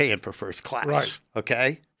paying for first class. Right.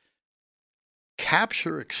 Okay?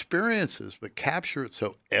 Capture experiences, but capture it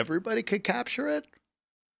so everybody can capture it.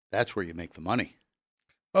 That's where you make the money.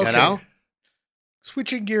 Okay. You know?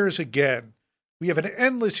 Switching gears again, we have an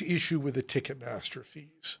endless issue with the ticketing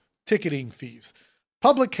fees.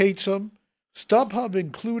 Public hates them. StubHub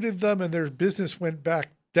included them, and their business went back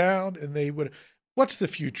down, and they would. What's the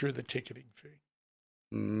future of the ticketing fee?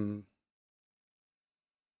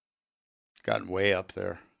 Gotten way up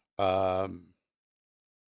there.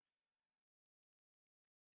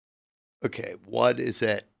 Okay, what is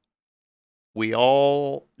it? We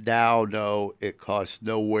all now know it costs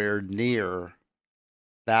nowhere near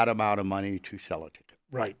that amount of money to sell a ticket.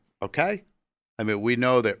 Right. Okay? I mean, we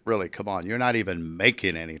know that, really, come on, you're not even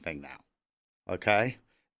making anything now. Okay?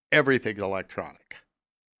 Everything's electronic.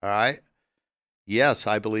 All right? Yes,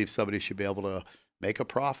 I believe somebody should be able to make a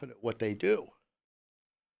profit at what they do.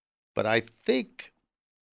 But I think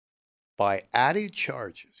by adding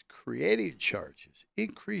charges, creating charges,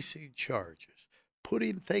 increasing charges,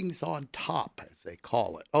 putting things on top, as they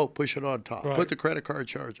call it. Oh, push it on top. Right. Put the credit card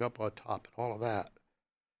charge up on top and all of that.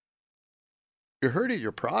 You're hurting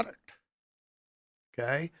your product.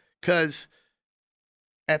 Okay? Because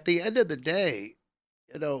at the end of the day,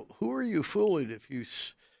 who are you fooling if you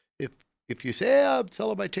say, I'm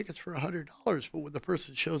selling my tickets for $100, but when the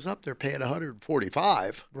person shows up, they're paying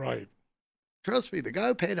 $145. Right. Trust me, the guy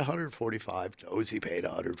who paid $145 knows he paid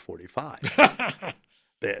 $145.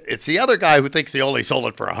 It's the other guy who thinks he only sold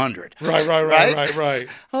it for $100. Right.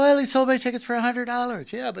 Oh, I only sold my tickets for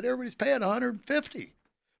 $100. Yeah, but everybody's paying $150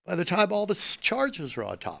 by the time all the charges are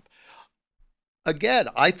on top. Again,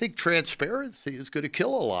 I think transparency is going to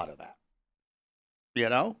kill a lot of that.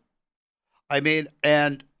 I mean,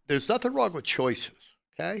 and there's nothing wrong with choices,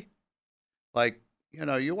 okay? Like,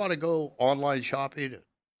 you want to go online shopping at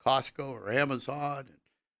Costco or Amazon, and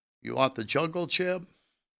you want the jungle gym.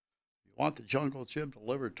 You want the jungle gym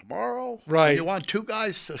delivered tomorrow. Right. You want two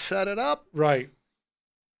guys to set it up. Right.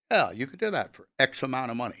 Yeah, you could do that for X amount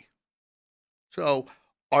of money. So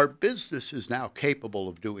our business is now capable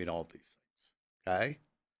of doing all these things, okay?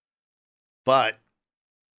 But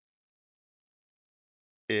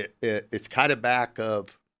it's kind of back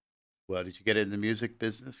of, well, did you get in the music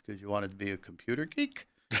business because you wanted to be a computer geek?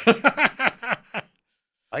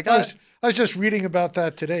 I was just reading about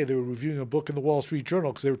that today. They were reviewing a book in the Wall Street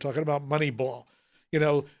Journal because they were talking about Moneyball.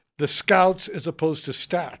 The scouts as opposed to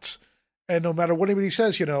stats. And no matter what anybody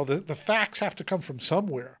says, the facts have to come from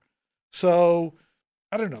somewhere. So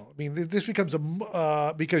I don't know. I mean, this becomes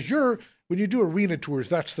because when you do arena tours,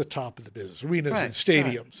 that's the top of the business, arenas and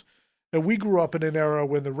stadiums. Right. And we grew up in an era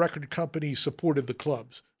when the record companies supported the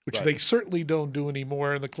clubs, which they certainly don't do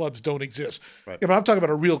anymore, and the clubs don't exist. Right. But I'm talking about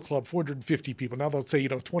a real club, 450 people. Now they'll say,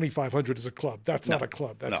 2,500 is a club. That's not a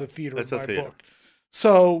club. That's a theater in my book.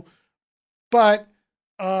 So, but,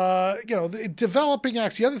 developing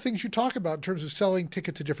acts, the other things you talk about in terms of selling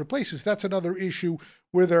tickets to different places, that's another issue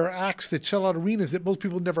where there are acts that sell out arenas that most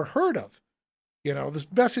people never heard of. This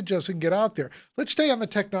message doesn't get out there. Let's stay on the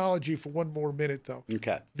technology for one more minute, though.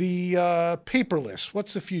 Okay. The paperless,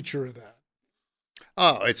 what's the future of that?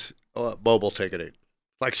 Oh, it's mobile ticketing,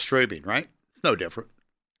 like streaming, right? It's no different.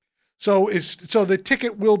 So the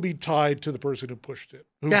ticket will be tied to the person who pushed it,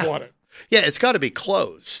 who bought it. Yeah, it's got to be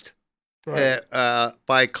closed. Right.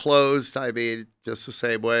 By closed, I mean just the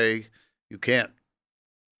same way you can't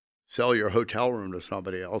sell your hotel room to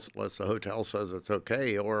somebody else unless the hotel says it's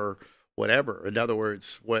okay or whatever. In other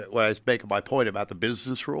words, when I was making my point about the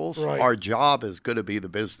business rules, our job is going to be the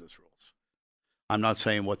business rules. I'm not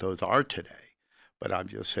saying what those are today, but I'm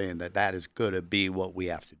just saying that is going to be what we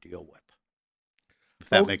have to deal with, if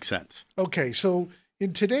that makes sense. Okay, so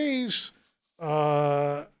in today's,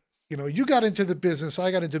 you got into the business,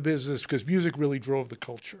 I got into business because music really drove the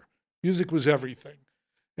culture. Music was everything.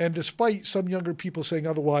 And despite some younger people saying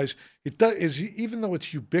otherwise, even though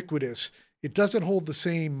it's ubiquitous, it doesn't hold the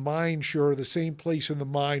same mind share, the same place in the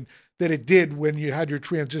mind that it did when you had your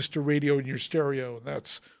transistor radio and your stereo, and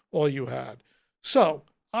that's all you had. So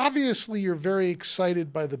obviously you're very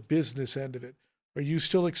excited by the business end of it. Are you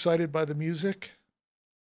still excited by the music?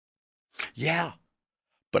 Yeah,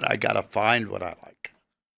 but I got to find what I like.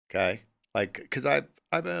 Okay. Like, because I'm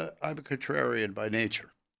a contrarian by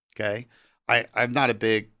nature. Okay. I'm not a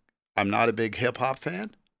big hip hop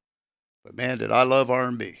fan, but man, did I love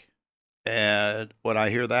R&B. And when I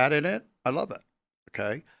hear that in it, I love it.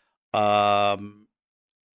 Okay.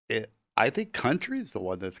 I think country is the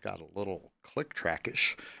one that's got a little click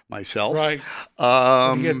trackish myself. Right.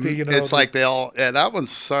 It's like they all, that one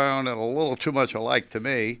sounded a little too much alike to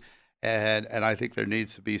me. And I think there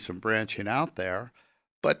needs to be some branching out there.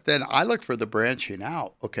 But then I look for the branching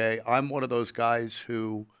out. Okay. I'm one of those guys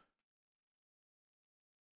who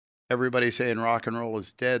everybody's saying rock and roll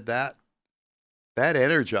is dead. That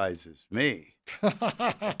energizes me.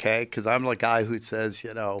 Okay. Because I'm the guy who says,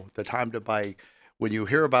 the time to buy, when you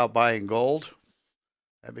hear about buying gold,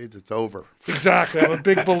 that means it's over. Exactly. I'm a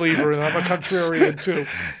big believer, and I'm a contrarian too.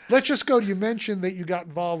 Let's just go. You mentioned that you got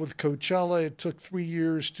involved with Coachella. It took 3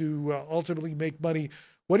 years to ultimately make money.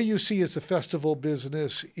 What do you see as the festival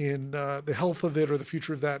business in the health of it or the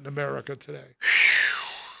future of that in America today?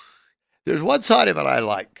 There's one side of it I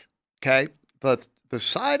like, okay? But the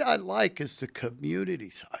side I like is the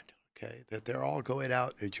community side, okay? That they're all going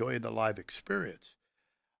out enjoying the live experience.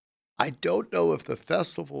 I don't know if the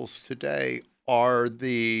festivals today are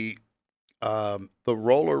the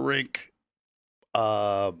roller rink,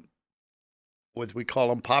 what we call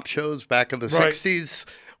them, pop shows back in the 60s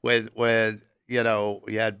when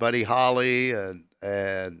you had Buddy Holly and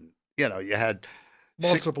you had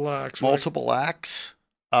multiple acts.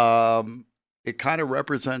 It kind of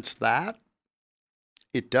represents that.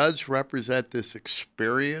 It does represent this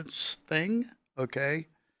experience thing, okay?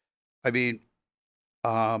 I mean,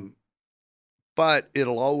 but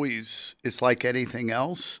it's like anything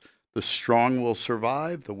else. The strong will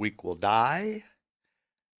survive. The weak will die.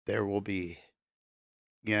 There will be,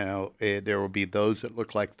 there will be those that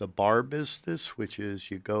look like the bar business, which is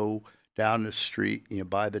you go down the street and you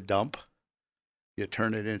buy the dump. You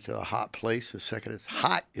turn it into a hot place. The second it's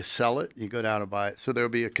hot, you sell it. And you go down and buy it. So there will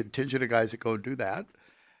be a contingent of guys that go and do that.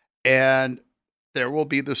 And there will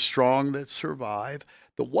be the strong that survive.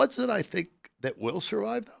 The ones that I think that will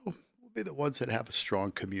survive, though, be the ones that have a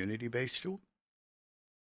strong community base to them.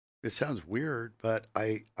 It sounds weird, but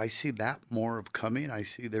I see that more of coming. I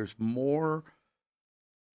see there's more.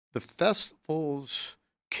 The festivals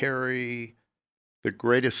carry the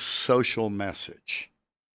greatest social message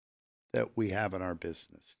that we have in our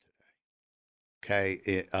business today.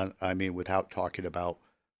 Okay, I mean, without talking about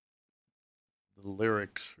the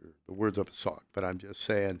lyrics or the words of a song, but I'm just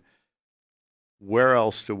saying, where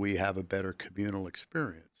else do we have a better communal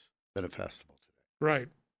experience than a festival today? Right.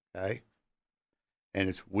 Okay.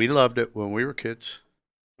 And we loved it when we were kids.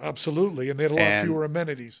 Absolutely. And they had a lot fewer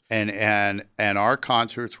amenities. And our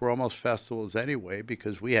concerts were almost festivals anyway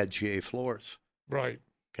because we had GA floors. Right.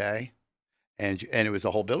 Okay. And it was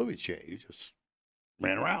the whole building was GA. You just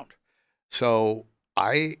ran around. So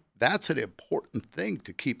that's an important thing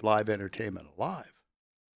to keep live entertainment alive.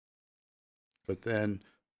 But then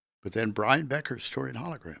Brian Becker's touring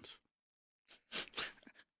holograms.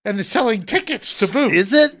 And they're selling tickets to boot.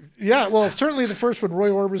 Is it? Yeah, well, certainly the first one, Roy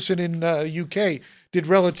Orbison in UK, did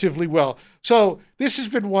relatively well. So this has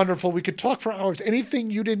been wonderful. We could talk for hours. Anything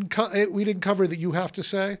we didn't cover that you have to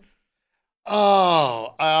say?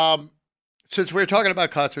 Since we're talking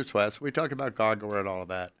about Concerts West, we're talking about Gongora and all of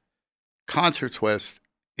that. Concerts West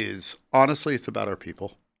is, honestly, it's about our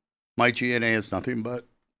people. My G&A is nothing but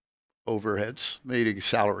overheads, meaning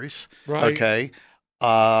salaries. Right. Okay.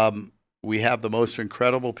 We have the most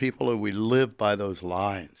incredible people, and we live by those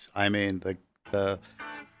lines. I mean, the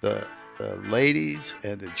ladies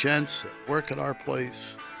and the gents that work at our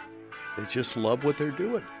place, they just love what they're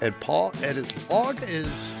doing. And Paul, and as long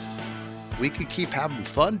as we can keep having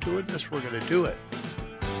fun doing this, we're going to do it.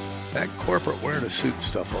 That corporate wearing a suit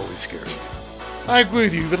stuff always scares me. I agree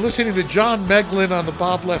with you. You've been listening to John Meglen on the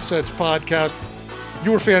Bob Lefsetz podcast.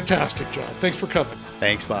 You were fantastic, John. Thanks for coming.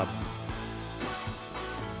 Thanks, Bob.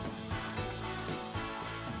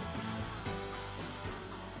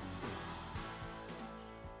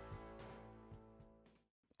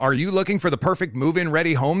 Are you looking for the perfect move-in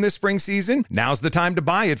ready home this spring season? Now's the time to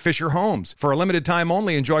buy at Fisher Homes. For a limited time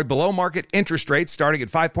only, enjoy below-market interest rates starting at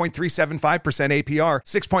 5.375% APR,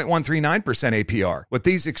 6.139% APR. With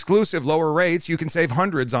these exclusive lower rates, you can save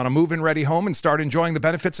hundreds on a move-in ready home and start enjoying the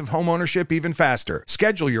benefits of home ownership even faster.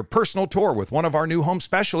 Schedule your personal tour with one of our new home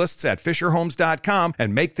specialists at FisherHomes.com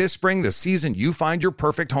and make this spring the season you find your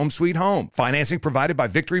perfect home sweet home. Financing provided by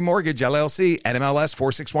Victory Mortgage, LLC, NMLS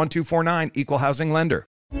 461249, Equal Housing Lender.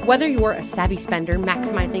 Whether you're a savvy spender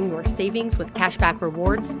maximizing your savings with cashback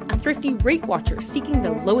rewards, a thrifty rate watcher seeking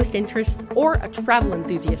the lowest interest, or a travel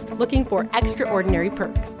enthusiast looking for extraordinary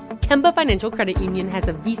perks, Kemba Financial Credit Union has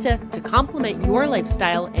a visa to complement your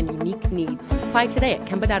lifestyle and unique needs. Apply today at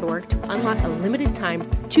Kemba.org to unlock a limited time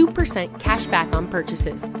 2% cash back on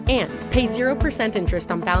purchases and pay 0% interest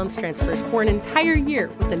on balance transfers for an entire year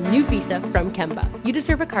with a new visa from Kemba. You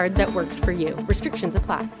deserve a card that works for you. Restrictions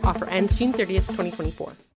apply. Offer ends June 30th,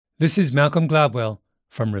 2024. This is Malcolm Gladwell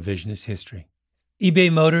from Revisionist History.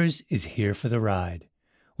 eBay Motors is here for the ride.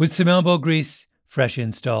 With some elbow grease, fresh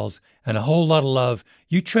installs, and a whole lot of love,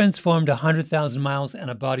 you transformed 100,000 miles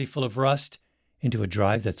and a body full of rust into a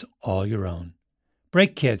drive that's all your own.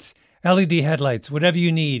 Brake kits, LED headlights, whatever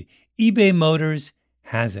you need, eBay Motors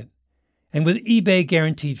has it. And with eBay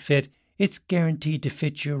Guaranteed Fit, it's guaranteed to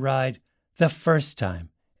fit your ride the first time,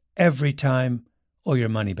 every time, or your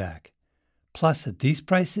money back. Plus, at these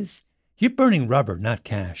prices, you're burning rubber, not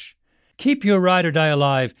cash. Keep your ride or die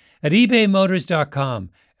alive at ebaymotors.com.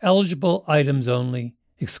 Eligible items only.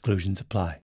 Exclusions apply.